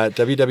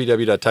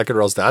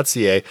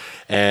 www.tuckandrolls.ca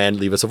and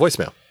leave us a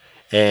voicemail.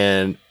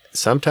 And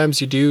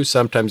sometimes you do,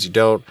 sometimes you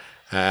don't.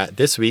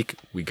 This week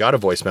we got a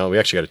voicemail. We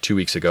actually got it 2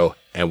 weeks ago,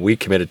 and we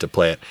committed to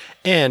play it.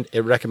 And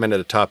it recommended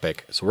a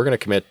topic, so we're going to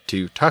commit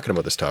to talking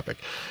about this topic.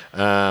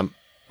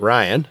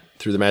 Ryan,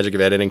 through the magic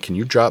of editing, can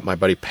you drop my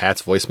buddy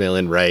Pat's voicemail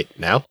in right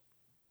now?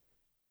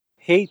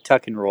 Hey,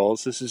 Tuck and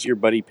Rolls. This is your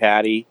buddy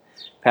Patty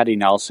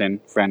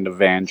Nelson, friend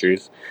of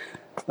Andrew's.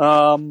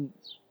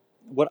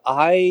 What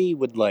I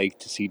would like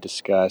to see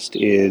discussed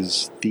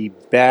is the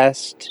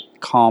best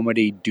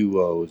comedy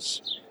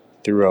duos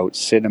throughout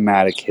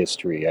cinematic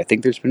history. I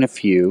think there's been a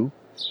few,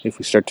 if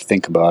we start to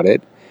think about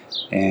it,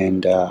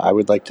 and I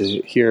would like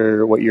to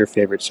hear what your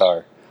favorites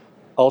are.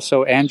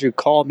 Also, Andrew,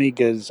 call me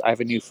because I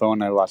have a new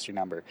phone and I lost your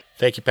number.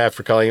 Thank you, Pat,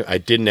 for calling. I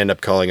didn't end up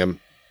calling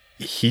him.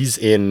 He's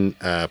in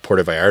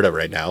Puerto Vallarta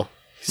right now.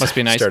 Must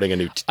be nice. Starting a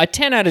new. A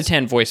 10 out of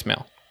 10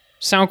 voicemail.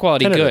 Sound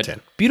quality 10 out of good.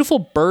 10. Beautiful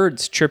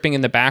birds chirping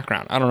in the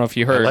background. I don't know if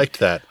you I heard. liked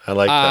that.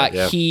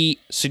 Yeah. He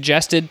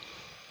suggested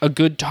a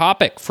good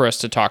topic for us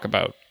to talk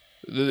about.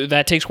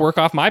 That takes work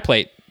off my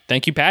plate.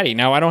 Thank you, Patty.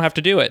 Now I don't have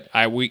to do it.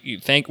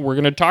 We're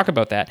going to talk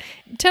about that.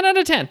 10 out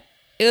of 10.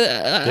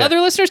 Other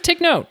listeners, take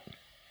note.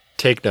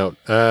 Take note.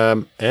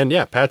 And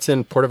yeah, Pat's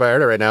in Puerto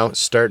Vallarta right now,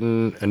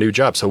 starting a new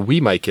job. So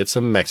we might get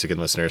some Mexican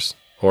listeners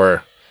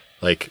or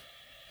like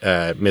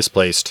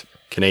misplaced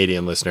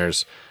Canadian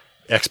listeners,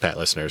 expat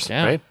listeners,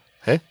 right?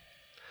 Hey?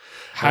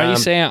 How do you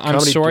say, I'm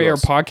comedy sorry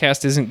duos. our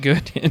podcast isn't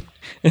good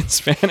in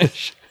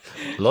Spanish?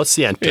 Lo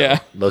siento. Yeah.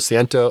 Lo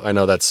siento. I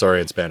know that's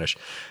sorry in Spanish.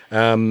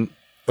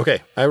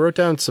 Okay, I wrote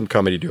down some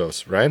comedy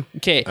duos, Ryan.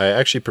 Okay. I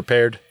actually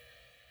prepared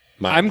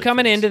my. I'm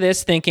coming into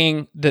this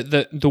thinking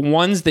that the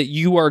ones that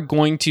you are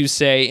going to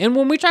say, and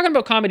when we're talking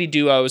about comedy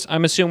duos,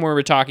 I'm assuming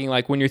we're talking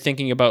like when you're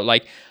thinking about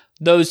like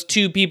those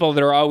two people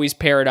that are always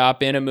paired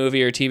up in a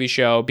movie or TV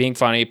show, being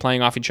funny,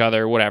 playing off each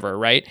other, whatever,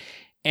 right?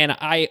 And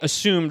I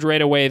assumed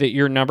right away that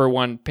your number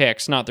one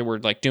picks, not that we're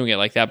like doing it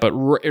like that, but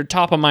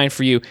top of mind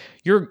for you,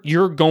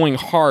 you're going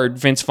hard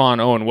Vince Vaughn,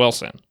 Owen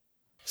Wilson.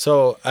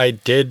 So I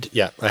did,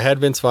 I had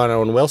Vince Vaughn,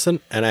 Owen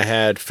Wilson, and I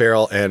had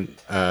Farrell and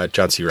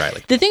John C.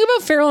 Reilly. The thing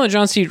about Farrell and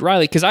John C.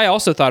 Reilly, because I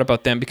also thought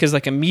about them, because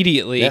like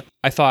immediately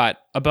I thought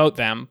about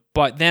them,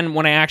 but then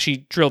when I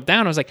actually drilled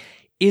down, I was like,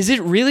 is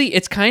it really?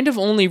 It's kind of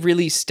only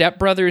really Step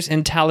Brothers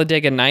and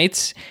Talladega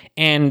Nights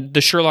and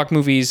the Sherlock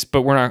movies,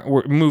 but we're not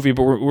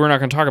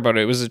going to talk about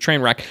it. It was a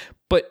train wreck.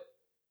 But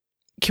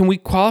can we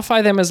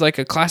qualify them as like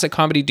a classic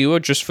comedy duo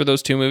just for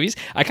those two movies?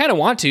 I kind of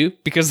want to,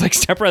 because like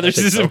Step Brothers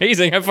is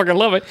amazing. I fucking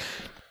love it.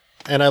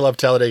 And I love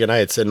Talladega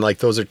Nights, and like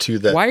those are two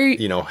that Why are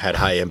you, had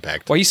high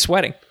impact. Why are you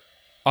sweating?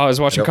 Oh, I was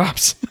watching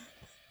Cops.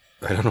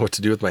 I don't know what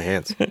to do with my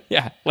hands.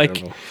 Yeah,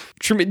 like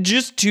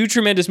just two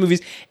tremendous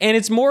movies, and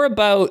it's more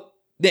about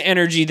the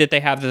energy that they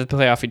have that they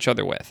play off each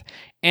other with,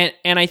 and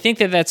I think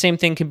that same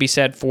thing can be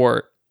said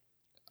for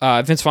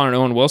Vince Vaughn and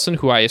Owen Wilson,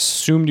 who I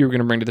assumed you were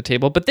going to bring to the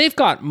table, but they've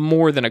got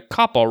more than a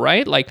couple,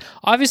 right? Like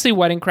obviously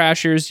Wedding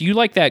Crashers. You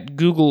like that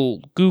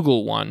Google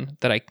one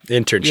that I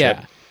Internship.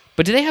 Yeah,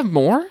 but do they have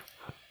more?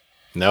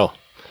 No,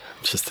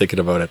 I'm just thinking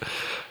about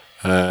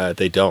it.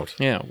 They don't.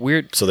 Yeah,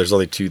 weird. So there's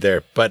only two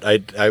there, but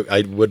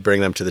I would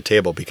bring them to the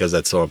table because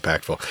that's so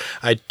impactful.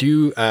 I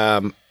do.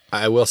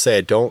 I will say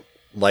I don't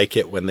like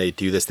it when they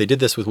do this. They did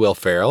this with Will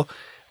Ferrell,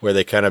 where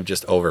they kind of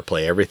just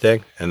overplay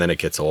everything, and then it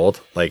gets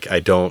old. Like I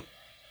don't.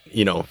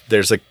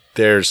 There's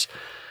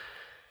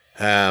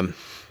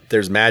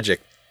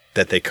magic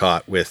that they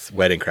caught with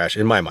Wedding Crash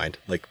in my mind.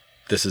 Like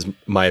this is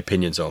my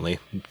opinions only.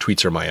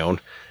 Tweets are my own.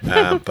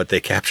 But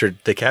they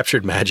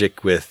captured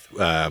magic with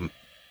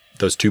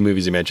those two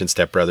movies you mentioned,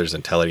 Step Brothers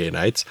and Talladega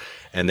Nights,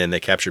 and then they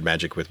captured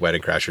magic with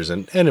Wedding Crashers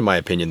and in my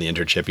opinion, The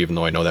Internship, even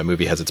though I know that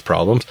movie has its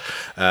problems.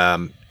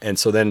 And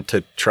so then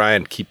to try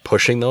and keep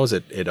pushing those,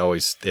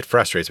 it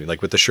frustrates me.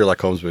 Like with the Sherlock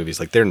Holmes movies,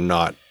 like they're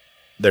not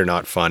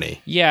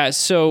funny. Yeah,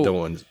 so the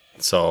ones,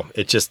 so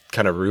it just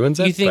kind of ruins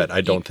it. But I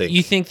don't think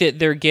you think that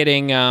they're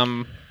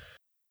getting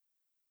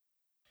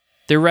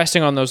they're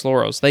resting on those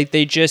laurels. Like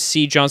they just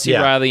see John C.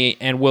 Reilly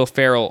and Will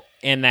Ferrell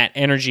and that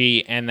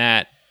energy and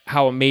that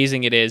how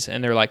amazing it is,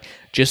 and they're like,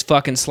 just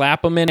fucking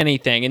slap them in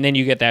anything, and then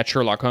you get that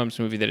Sherlock Holmes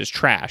movie that is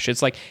trash.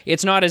 It's like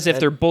it's not as if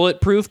they're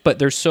bulletproof, but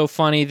they're so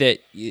funny that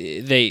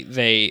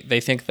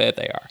they think that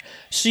they are.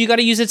 So you got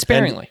to use it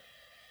sparingly.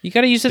 You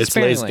got to use it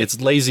sparingly.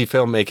 It's lazy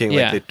filmmaking,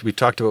 like we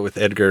talked about with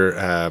Edgar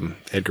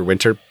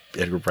Winter,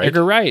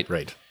 Edgar Wright,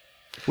 right?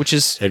 Which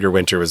is Edgar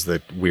Winter was the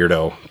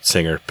weirdo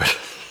singer, but.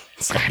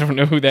 I don't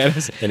know who that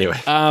is. Anyway.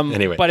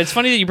 But it's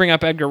funny that you bring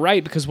up Edgar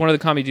Wright because one of the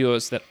comedy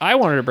duos that I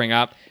wanted to bring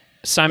up,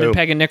 Simon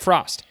Pegg and Nick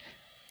Frost.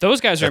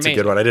 Those guys are amazing. That's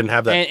a good one. I didn't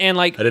have that. And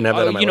like, I didn't have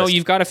that on my list.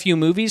 You've got a few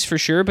movies for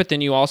sure, but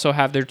then you also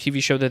have their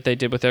TV show that they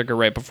did with Edgar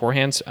Wright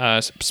beforehand,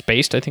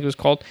 Spaced, I think it was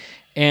called.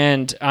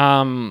 And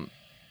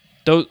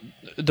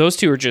those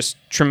two are just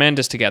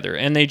tremendous together.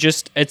 And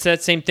it's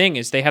that same thing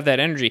is they have that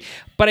energy.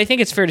 But I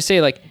think it's fair to say,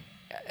 like,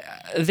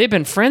 they've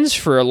been friends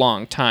for a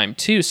long time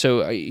too,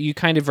 so you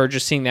kind of are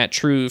just seeing that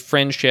true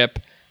friendship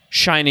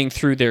shining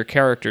through their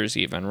characters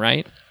even,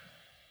 right?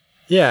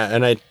 Yeah,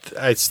 and I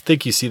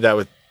think you see that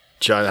with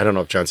John. I don't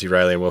know if John C.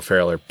 Reilly and Will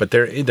Ferrell are, but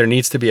there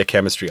needs to be a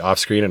chemistry off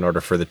screen in order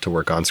for it to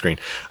work on screen.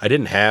 I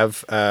didn't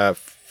have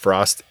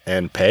Frost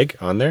and Pegg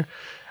on there,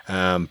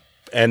 and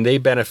they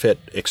benefit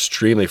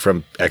extremely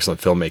from excellent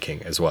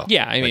filmmaking as well.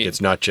 Yeah, I mean,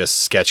 it's not just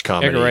sketch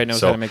comedy. Edgar Wright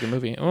knows how to make a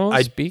movie.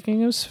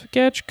 Speaking of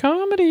sketch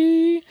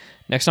comedy,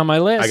 next on my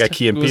list, I got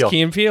Key and Peele.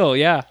 Key and Peele,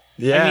 yeah.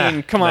 I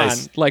mean, come on,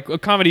 like a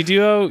comedy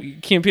duo,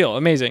 Key and Peele,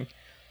 amazing.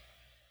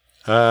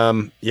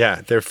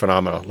 Yeah, they're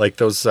phenomenal. Like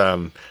those,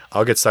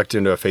 I'll get sucked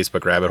into a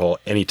Facebook rabbit hole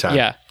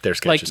anytime their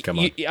sketches come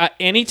on.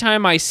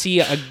 Anytime I see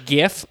a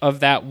GIF of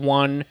that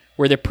one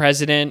where the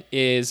president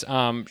is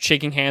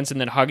shaking hands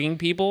and then hugging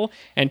people,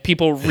 and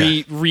people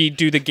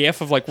redo the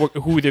GIF of like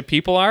who the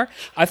people are,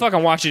 I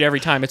fucking watch it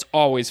every time. It's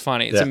always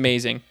funny. It's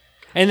amazing.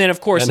 And then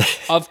of course,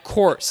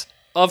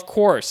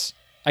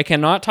 I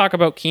cannot talk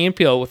about Key and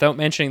Peele without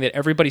mentioning that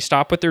everybody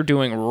stop what they're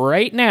doing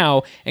right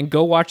now and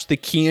go watch the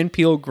Key and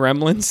Peele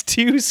Gremlins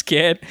 2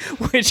 skit,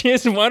 which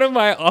is one of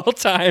my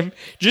all-time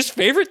just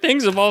favorite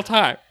things of all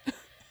time.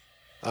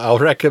 I'll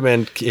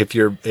recommend if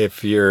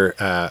you're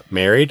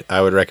married,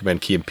 I would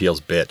recommend Key and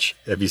Peele's Bitch.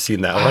 Have you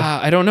seen that one?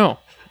 I don't know.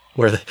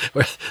 Where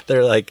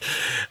they're like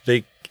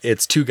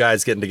it's two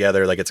guys getting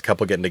together, like it's a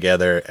couple getting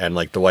together, and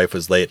like the wife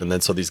was late, and then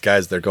so these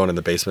guys, they're going in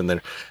the basement and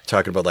they're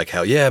talking about like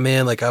how, yeah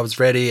man, like I was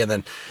ready, and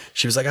then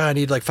she was like, oh, I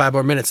need like 5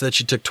 more minutes, and then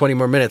she took 20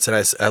 more minutes, and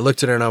I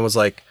looked at her and I was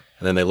like,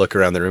 and then they look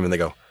around the room and they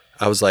go,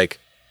 I was like,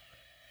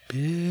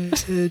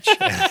 bitch.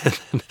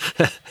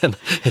 and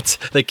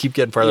they keep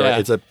getting farther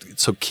away.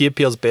 So Key and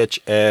Peele's Bitch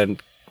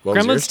and what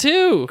was yours? Gremlins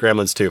 2.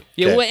 Gremlins 2.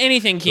 Yeah, Okay. well,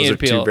 anything Key Those and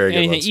are two Peele. very good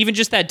Anything, ones. even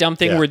just that dumb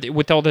thing where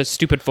with all the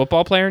stupid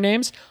football player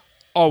names,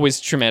 always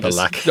tremendous.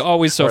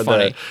 Always so Or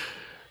funny.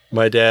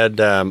 My dad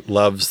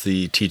loves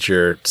the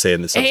teacher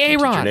saying the substitute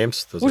teacher Ron.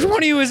 names. Those Which are- one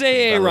of you is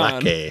AA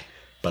Ron?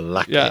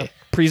 Balake. Yeah,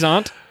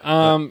 Présent.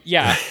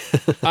 Yeah.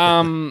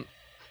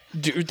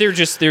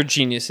 They're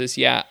geniuses.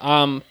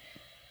 Yeah.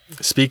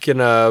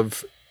 Speaking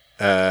of,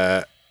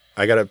 I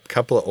got a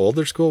couple of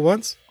older school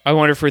ones. I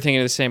wonder if we're thinking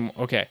of the same.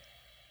 Okay,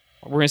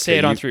 we're gonna say Okay,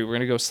 it on you- 3. We're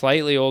gonna go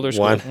slightly older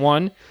school. One.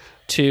 1,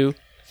 2,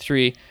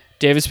 3.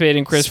 David Spade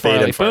and Chris Spade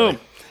Farley. and Farley.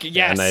 Boom.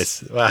 Yes.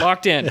 Nice. Wow.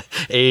 Locked in.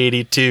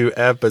 82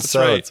 episodes.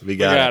 That's right. We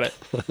got it.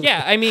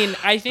 Yeah, I mean,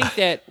 I think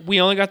that we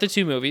only got the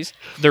 2 movies.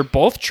 They're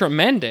both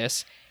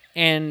tremendous,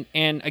 and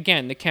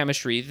again, the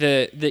chemistry,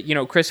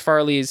 the Chris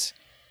Farley's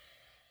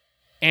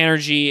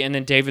energy, and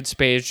then David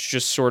Spade's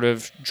just sort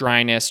of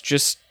dryness.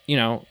 Just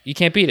you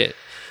can't beat it.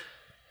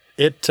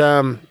 It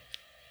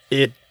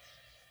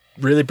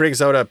really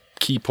brings out a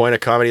key point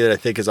of comedy that I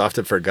think is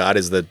often forgot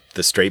is the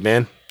straight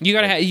man. You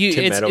gotta have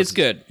Tim Meadows it's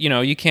good.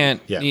 You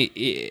can't. Yeah.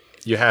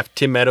 You have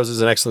Tim Meadows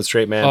is an excellent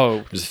straight man.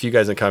 Oh. There's a few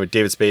guys in comedy.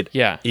 David Spade.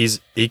 Yeah.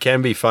 He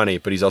can be funny,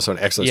 but he's also an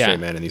excellent Yeah. straight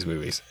man in these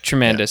movies.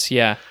 Tremendous.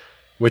 Yeah.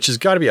 Which has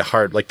got to be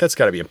that's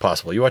got to be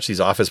impossible. You watch these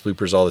office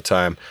bloopers all the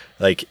time.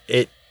 Like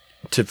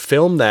to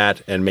film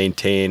that and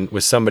maintain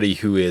with somebody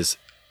who is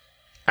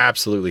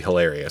absolutely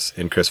hilarious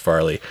in Chris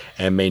Farley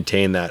and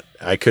maintain that,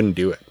 I couldn't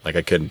do it. Like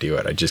I couldn't do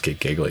it. I just get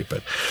giggly.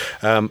 But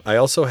I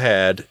also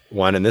had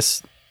one, and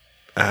this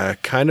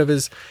kind of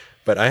is,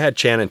 but I had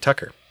Chan and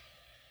Tucker.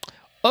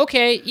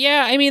 Okay,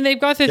 yeah, I mean, they've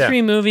got the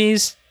 3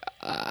 movies.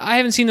 I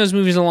haven't seen those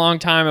movies in a long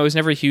time. I was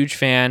never a huge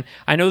fan.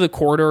 I know the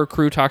Corridor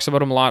crew talks about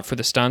them a lot for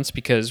the stunts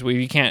because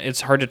we can't. It's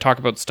hard to talk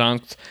about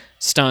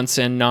stunts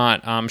and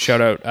not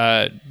shout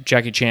out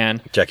Jackie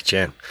Chan. Jackie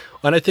Chan.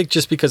 And I think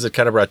just because it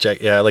kind of brought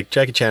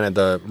Jackie Chan had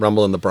the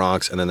Rumble in the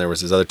Bronx, and then there was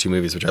his other 2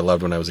 movies, which I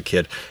loved when I was a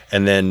kid.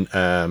 And then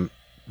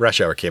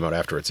Rush Hour came out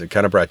afterwards. It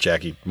kind of brought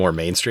Jackie more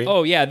mainstream.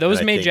 Oh, yeah, those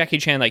And I made think- Jackie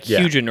Chan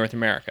huge in North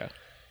America.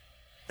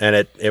 And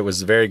it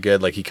was very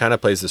good. Like he kind of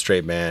plays the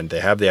straight man.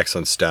 They have the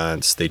excellent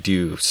stunts. They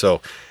do.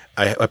 So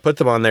I put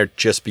them on there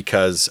just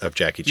because of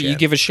Jackie Chan. You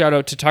give a shout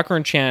out to Tucker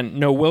and Chan.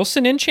 No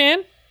Wilson in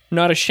Chan?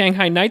 Not a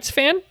Shanghai Knights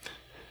fan?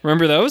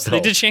 Remember those? No. They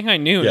did Shanghai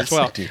Noon Yes, as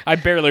well. I do. I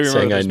barely remember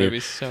Shanghai those Noon.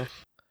 movies. So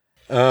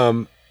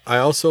I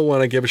also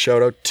want to give a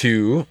shout out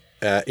to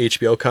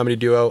HBO comedy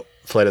duo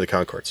Flight of the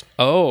Conchords.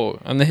 Oh,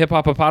 I'm the hip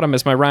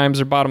hopopotamus. My rhymes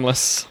are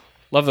bottomless.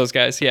 Love those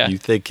guys. Yeah. You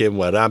thinking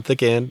what I'm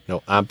thinking?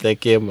 No, I'm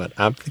thinking what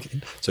I'm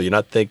thinking. So you're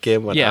not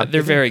thinking what I'm thinking? Yeah,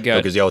 they're very good.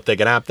 Because you're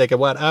thinking I'm thinking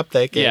what I'm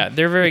thinking. Yeah,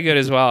 they're very good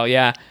as well.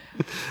 Yeah.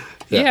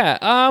 Yeah.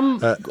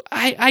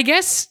 I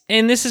guess,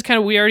 and this is kind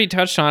of, we already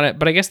touched on it,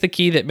 but I guess the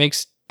key that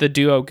makes the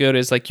duo good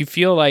is like you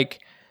feel like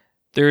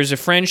there's a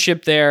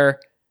friendship there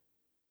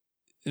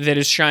that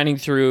is shining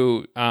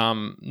through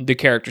the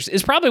characters.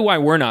 It's probably why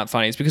we're not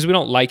funny. It's because we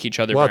don't like each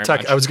other Well, very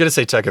much. I was going to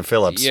say Tuck and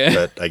Phillips, Yeah.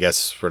 but I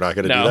guess we're not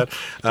going to No, do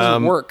that.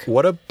 doesn't work.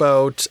 What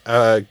about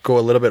go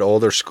a little bit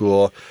older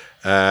school,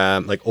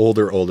 like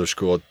older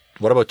school?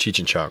 What about Cheech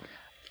and Chong?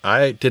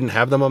 I didn't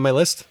have them on my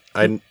list.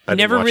 I didn't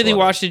never watch really a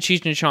lot of watched it,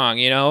 Cheech and Chong,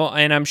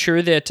 and I'm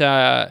sure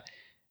that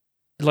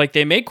like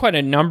they made quite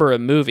a number of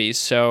movies,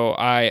 so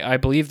I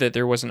believe that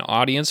there was an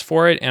audience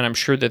for it, and I'm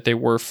sure that they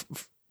were,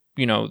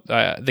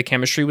 the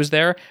chemistry was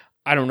there.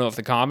 I don't know if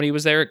the comedy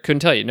was there.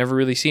 Couldn't tell you. Never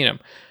really seen them.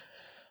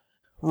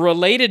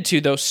 Related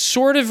to, though,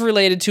 sort of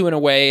related to in a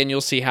way, and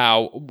you'll see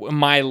how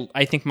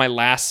I think my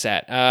last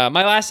set, and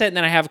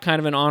then I have kind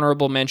of an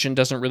honorable mention,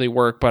 doesn't really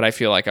work, but I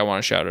feel like I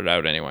want to shout it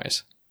out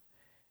anyways.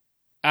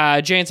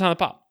 Jay and Silent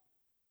Bob.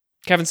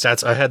 I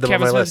had them Kevin on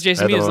my Smith, list.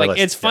 Jason I had them Mewes. on my Like,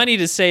 list. it's funny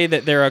to say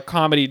that they're a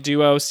comedy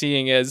duo,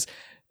 seeing as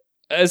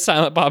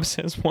Silent Bob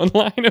says one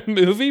line of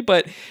movie.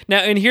 But now,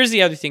 and here's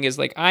the other thing: is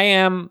like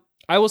I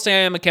will say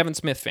I am a Kevin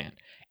Smith fan,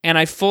 and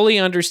I fully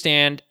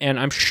understand, and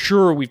I'm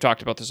sure we've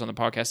talked about this on the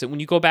podcast, that when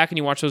you go back and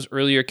you watch those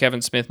earlier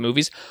Kevin Smith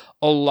movies,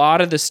 a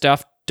lot of the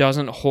stuff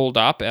doesn't hold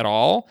up at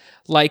all.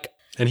 Like.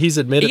 And he's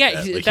admitted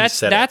Yeah, that. Like,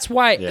 that's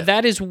why Yeah.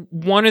 that is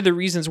one of the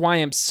reasons why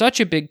I'm such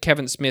a big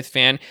Kevin Smith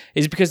fan,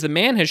 is because the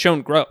man has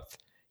shown growth.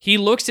 He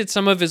looks at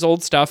some of his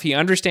old stuff. He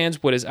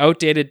understands what is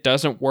outdated,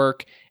 doesn't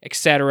work,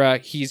 etc.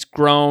 He's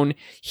grown.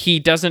 He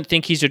doesn't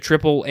think he's a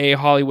AAA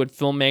Hollywood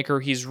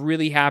filmmaker. He's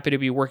really happy to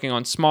be working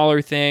on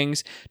smaller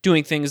things,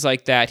 doing things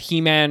like that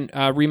He-Man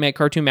remake,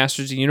 Cartoon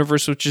Masters of the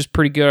Universe, which is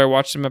pretty good. I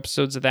watched some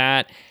episodes of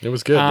that. It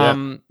was good,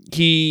 yeah.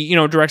 He,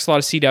 directs a lot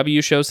of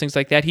CW shows, things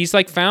like that. He's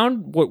like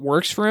found what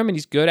works for him and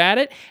he's good at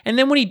it. And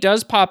then when he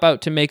does pop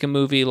out to make a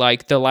movie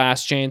like the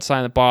last Jay and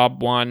Silent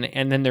Bob one,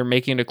 and then they're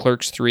making it a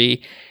Clerks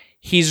 3,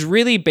 he's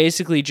really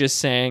basically just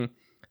saying,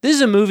 this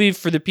is a movie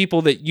for the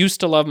people that used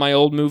to love my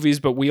old movies,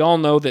 but we all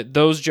know that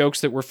those jokes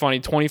that were funny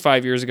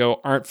 25 years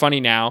ago aren't funny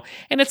now.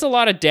 And it's a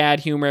lot of dad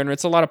humor and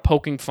it's a lot of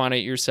poking fun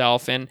at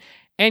yourself. And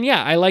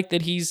yeah, I like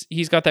that he's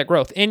got that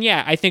growth. And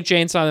yeah, I think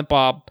Jay and Silent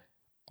Bob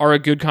are a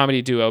good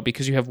comedy duo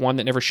because you have one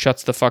that never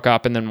shuts the fuck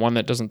up and then one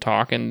that doesn't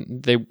talk,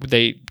 and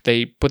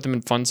they put them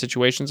in fun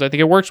situations. I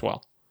think it works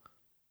well.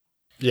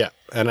 Yeah,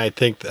 and I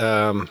think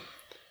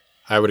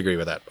I would agree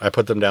with that. I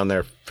put them down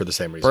there for the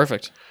same reason.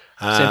 Perfect.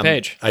 Same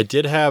page. I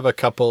did have a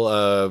couple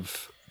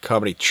of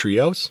comedy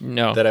trios.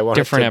 No, that I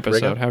wanted different to episode.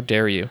 bring up. How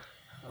dare you?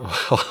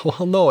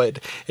 Well, no,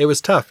 it was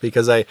tough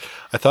because I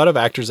thought of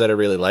actors that I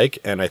really like,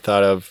 and I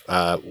thought of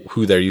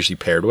who they're usually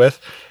paired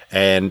with,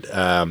 and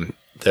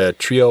the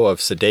trio of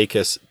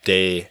Sudeikis,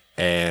 Day,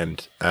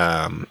 and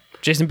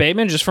Jason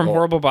Bateman, just from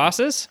Horrible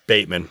Bosses?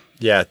 Bateman.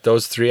 Yeah,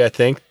 those three, I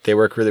think, they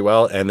work really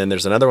well. And then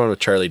there's another one with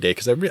Charlie Day,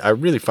 because I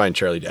really find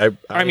Charlie Day.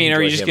 I mean,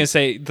 are you just going to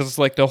say this is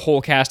like the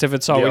whole cast of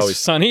It's Always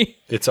Sunny?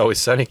 It's Always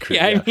Sunny crew.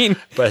 Yeah, I mean,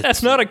 but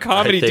that's not a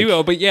comedy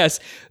duo, but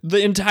yes,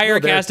 the entire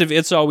cast of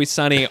It's Always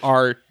Sunny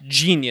are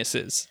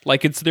geniuses.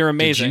 Like, they're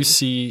amazing. Did you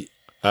see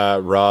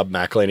Rob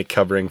McElhenney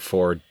covering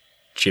for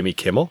Jimmy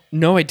Kimmel?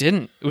 No, I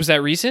didn't. Was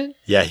that recent?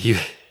 Yeah,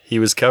 he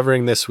was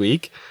covering this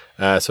week.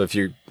 So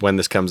when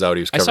this comes out,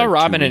 he was covering. I saw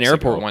Rob in an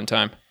airport ago. one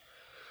time.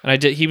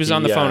 And he was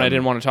on the phone. I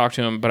didn't want to talk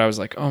to him, but I was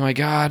like, oh my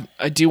God,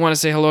 I do want to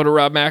say hello to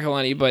Rob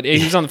McElhenney, but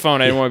he was on the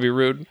phone. I didn't want to be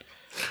rude.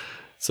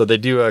 So they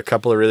do a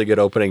couple of really good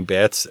opening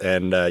bits,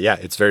 and yeah,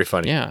 it's very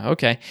funny. Yeah,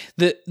 okay.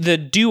 The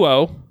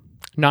duo,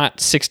 not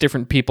 6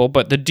 different people,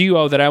 but the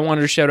duo that I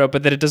wanted to shout out,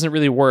 but that it doesn't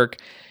really work,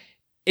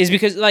 is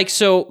because,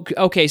 so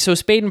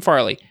Spade and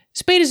Farley.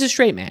 Spade is a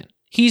straight man.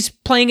 He's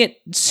playing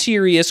it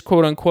serious,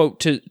 quote unquote,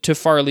 to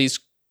Farley's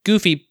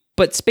goofy,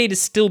 but Spade is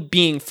still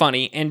being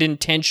funny and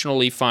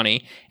intentionally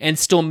funny and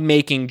still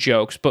making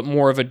jokes, but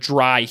more of a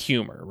dry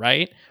humor,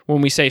 right?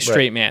 When we say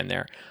straight man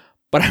there.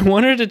 But I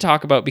wanted to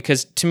talk about,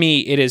 because to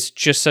me, it is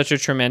just such a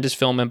tremendous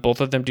film and both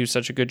of them do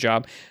such a good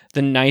job,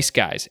 The Nice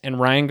Guys and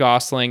Ryan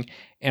Gosling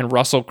and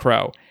Russell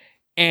Crowe.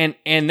 And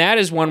that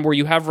is one where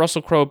you have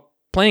Russell Crowe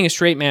playing a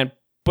straight man,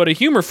 but a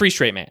humor-free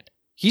straight man.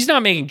 He's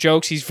not making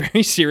jokes. He's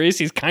very serious.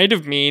 He's kind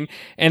of mean.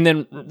 And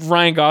then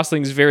Ryan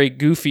Gosling's very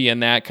goofy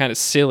and that kind of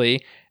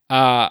silly.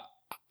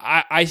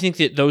 I think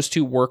that those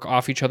two work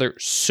off each other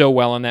so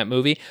well in that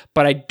movie,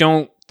 but I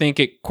don't think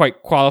it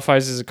quite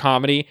qualifies as a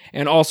comedy.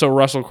 And also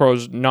Russell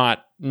Crowe's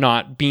not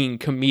being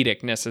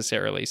comedic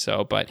necessarily.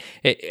 So, but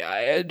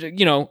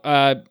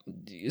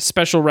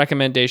special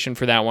recommendation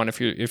for that one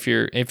if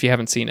you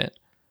haven't seen it.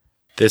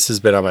 This has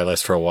been on my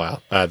list for a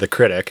while. The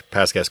critic,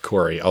 Pascal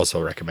Corey,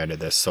 also recommended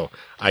this, so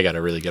I got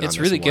to really get on this.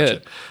 It's really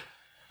good.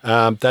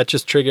 That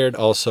just triggered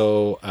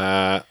also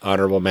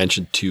honorable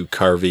mention to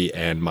Carvey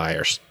and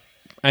Myers.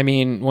 I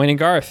mean, Wayne and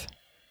Garth.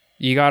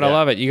 You gotta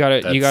love it. You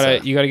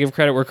gotta give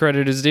credit where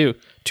credit is due.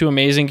 2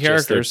 amazing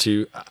characters.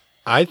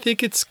 I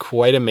think it's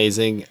quite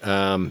amazing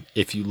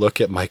if you look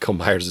at Michael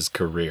Myers'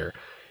 career.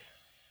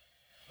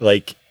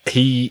 Like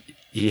he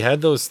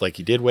had those, like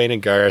he did Wayne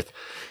and Garth.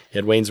 He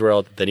had Wayne's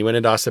World. Then he went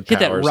into Austin Powers.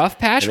 He had that rough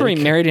patch where he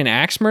married an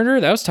axe murderer.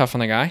 That was tough on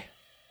the guy.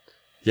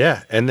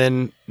 Yeah, and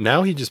then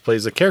now he just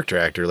plays a character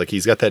actor. Like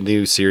he's got that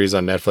new series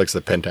on Netflix,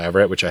 The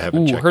Pentaverate, which I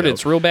haven't checked out. Heard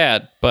it's real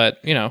bad,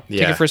 but take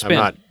it for a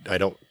spin.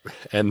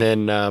 And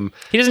then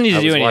he doesn't need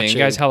to do anything. The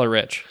guy's hella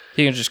rich.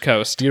 He can just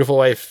coast. Beautiful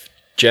Wife.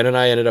 Jen and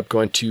I ended up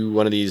going to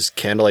one of these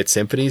candlelight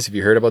symphonies. Have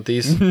you heard about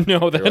these? No,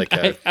 I'm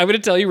going to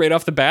tell you right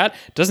off the bat,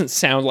 doesn't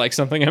sound like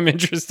something I'm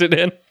interested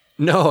in.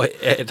 No,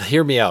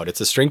 hear me out.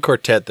 It's a string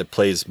quartet that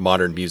plays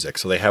modern music.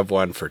 So they have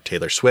one for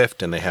Taylor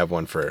Swift, and they have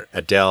one for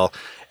Adele,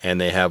 and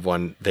they had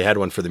one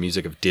for the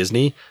music of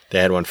Disney. They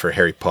had one for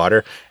Harry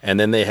Potter, and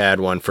then they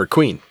had one for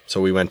Queen. So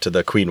we went to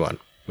the Queen one,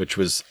 it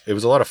was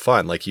a lot of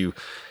fun. Like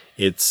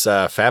it's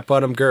Fat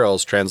Bottom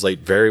Girls translate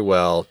very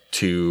well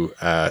to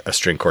a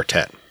string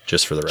quartet,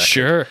 just for the record.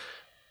 Sure.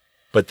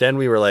 But then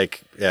we were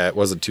like, it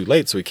wasn't too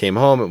late, so we came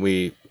home and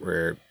we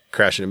were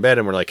crashing in bed,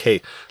 and we're like,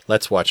 hey,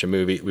 let's watch a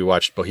movie. We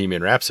watched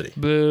Bohemian Rhapsody.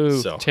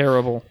 Boo!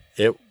 Terrible.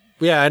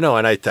 I know,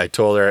 and I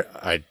told her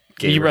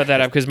you brought that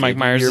up because Mike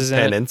Myers is in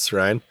penance,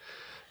 Ryan.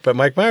 But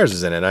Mike Myers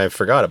is in it, and I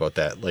forgot about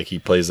that. Like he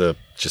plays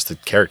just a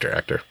character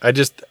actor. I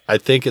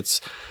think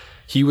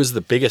he was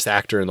the biggest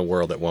actor in the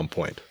world at one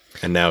point,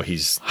 and now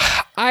he's.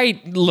 He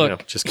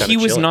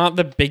was not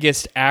the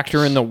biggest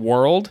actor in the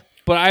world,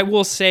 but I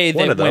will say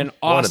that when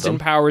Austin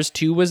Powers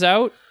 2 was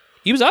out,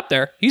 he was up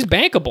there. He's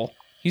bankable.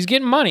 He's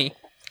getting money.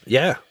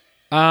 Yeah.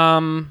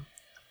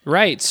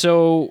 Right.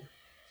 So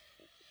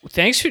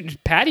thanks,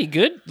 Patty.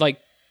 Good.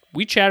 Like,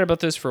 we chatted about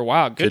this for a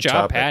while. Good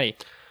job, topic. Patty.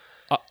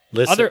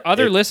 Listen,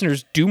 Other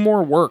listeners, do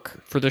more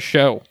work for the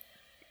show.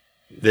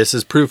 This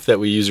is proof that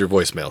we use your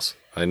voicemails.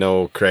 I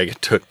know, Craig,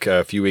 it took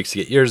a few weeks to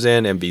get yours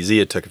in.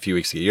 MVZ, it took a few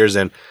weeks to get yours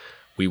in.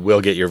 We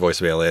will get your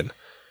voicemail in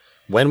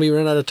when we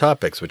run out of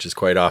topics, which is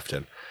quite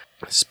often.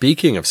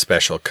 Speaking of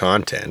special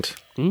content.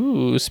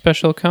 Ooh,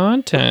 special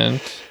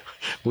content.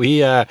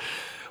 We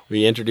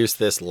introduced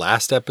this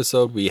last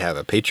episode. We have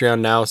a Patreon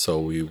now, so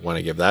we want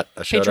to give that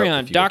a shout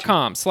out.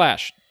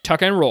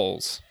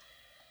 Patreon.com/tuckandrolls.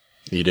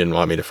 You didn't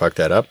want me to fuck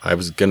that up? I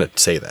was going to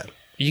say that.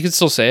 You can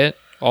still say it.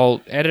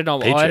 I'll edit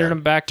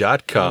them back.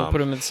 Patreon.com. I'll put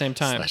them at the same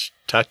time.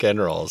 /tuck and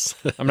rolls.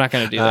 I'm not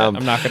going to do that.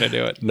 I'm not going to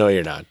do it. No,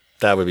 you're not.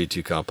 That would be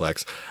too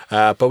complex.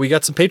 But we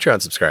got some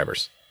Patreon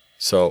subscribers.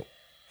 So,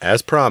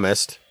 as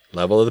promised,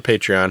 level of the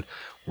Patreon,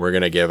 we're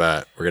gonna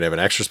have an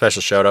extra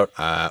special shout out.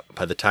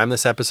 By the time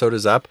this episode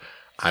is up,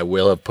 I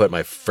will have put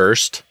I'm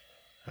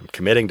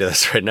committing to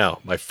this right now,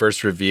 my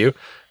first review,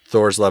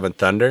 Thor's Love and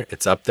Thunder.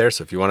 It's up there,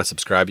 so if you want to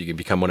subscribe, you can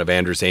become one of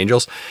Andrew's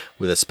angels,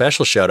 with a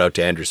special shout out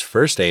to Andrew's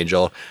first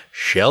angel,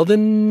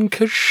 Sheldon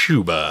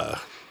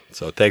Kashuba.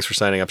 So thanks for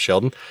signing up,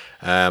 Sheldon.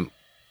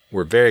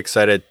 We're very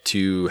excited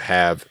to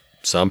have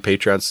some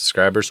Patreon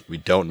subscribers. We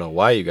don't know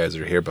why you guys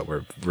are here, but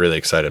we're really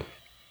excited.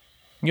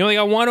 You only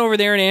got one over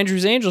there in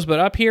Andrew's Angels, but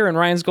up here in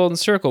Ryan's Golden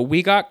Circle,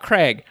 we got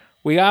Craig,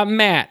 we got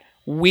Matt,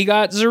 we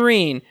got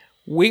Zareen,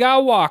 we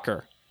got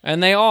Walker,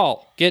 and they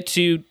all get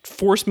to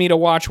force me to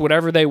watch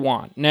whatever they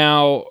want.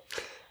 Now,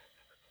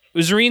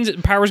 Zareen's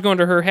power's going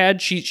to her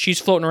head. She's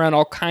floating around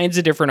all kinds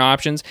of different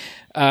options.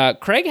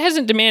 Craig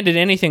hasn't demanded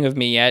anything of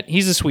me yet.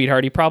 He's a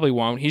sweetheart. He probably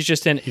won't. He's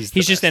just in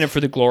it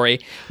for the glory.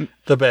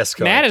 The best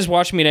guy. Matt is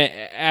watching me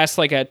to ask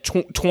like a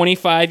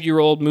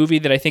 25-year-old movie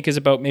that I think is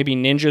about maybe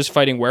ninjas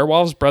fighting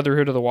werewolves,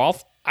 Brotherhood of the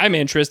Wolf. I'm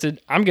interested.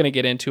 I'm going to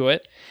get into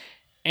it.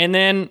 And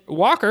then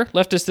Walker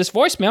left us this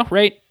voicemail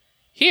right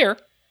here.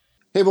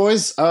 Hey,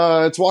 boys.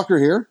 It's Walker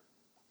here.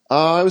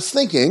 I was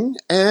thinking,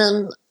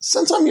 and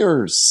since I'm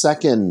your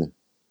second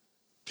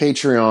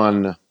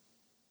Patreon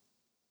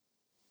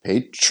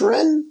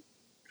patron,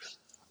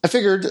 I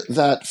figured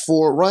that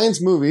for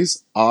Ryan's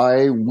movies,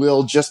 I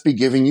will just be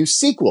giving you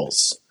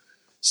sequels.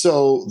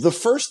 So the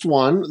first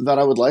one that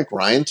I would like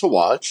Ryan to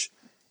watch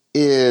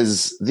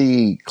is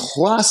the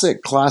classic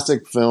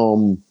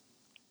film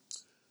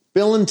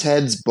Bill and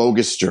Ted's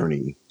Bogus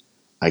Journey.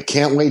 I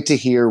can't wait to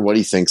hear what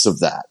he thinks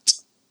of that.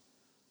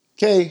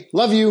 Okay,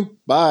 love you.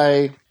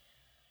 Bye.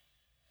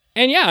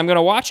 And yeah, I'm going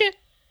to watch it.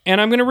 And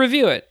I'm going to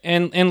review it.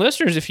 And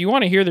listeners, if you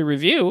want to hear the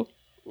review,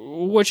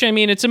 which, I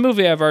mean, it's a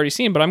movie I've already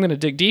seen, but I'm going to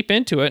dig deep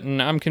into it,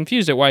 and I'm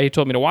confused at why he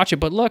told me to watch it.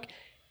 But look,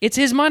 it's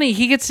his money.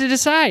 He gets to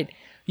decide.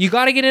 You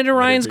got to get into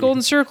Ryan's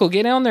Golden Circle.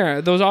 Get down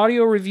there. Those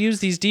audio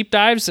reviews, these deep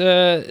dives,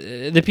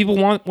 the people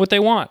want what they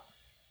want.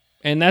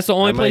 And that's the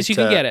only place you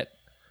can get it.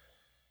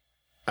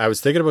 I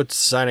was thinking about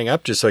signing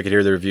up just so I could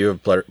hear the review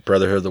of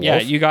Brotherhood of the Wolf. Yeah,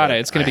 you got it.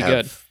 It's going to be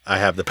good. I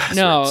have the password.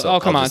 No, so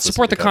come on.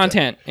 Support the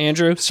content,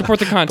 Andrew. Support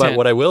the content. But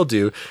what I will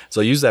do is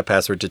I'll use that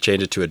password to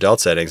change it to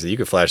adult settings, and you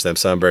can flash them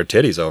sunburned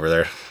titties over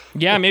there.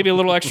 Yeah, maybe a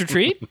little extra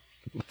treat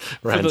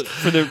for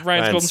the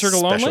Ryan's Golden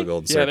Circle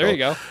only. Yeah, there you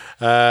go.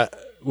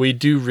 We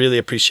do really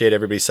appreciate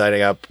everybody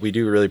signing up. We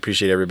do really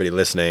appreciate everybody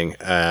listening.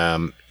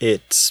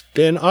 It's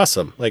been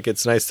awesome. Like,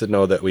 it's nice to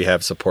know that we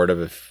have support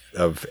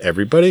of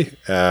everybody.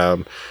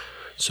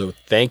 So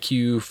thank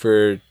you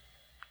for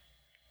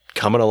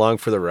coming along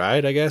for the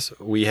ride, I guess.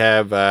 We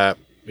got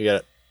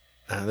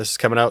this is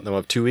coming out, and then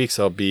we'll have 2 weeks.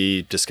 I'll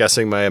be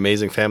discussing my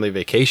amazing family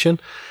vacation.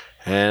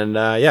 And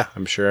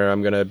I'm sure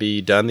I'm going to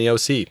be done the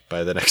OC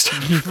by the next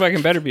time. You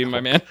fucking better be, my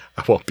man.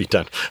 I won't be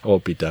done.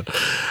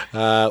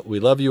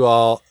 We love you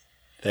all.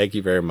 Thank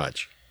you very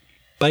much.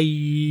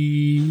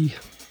 Bye.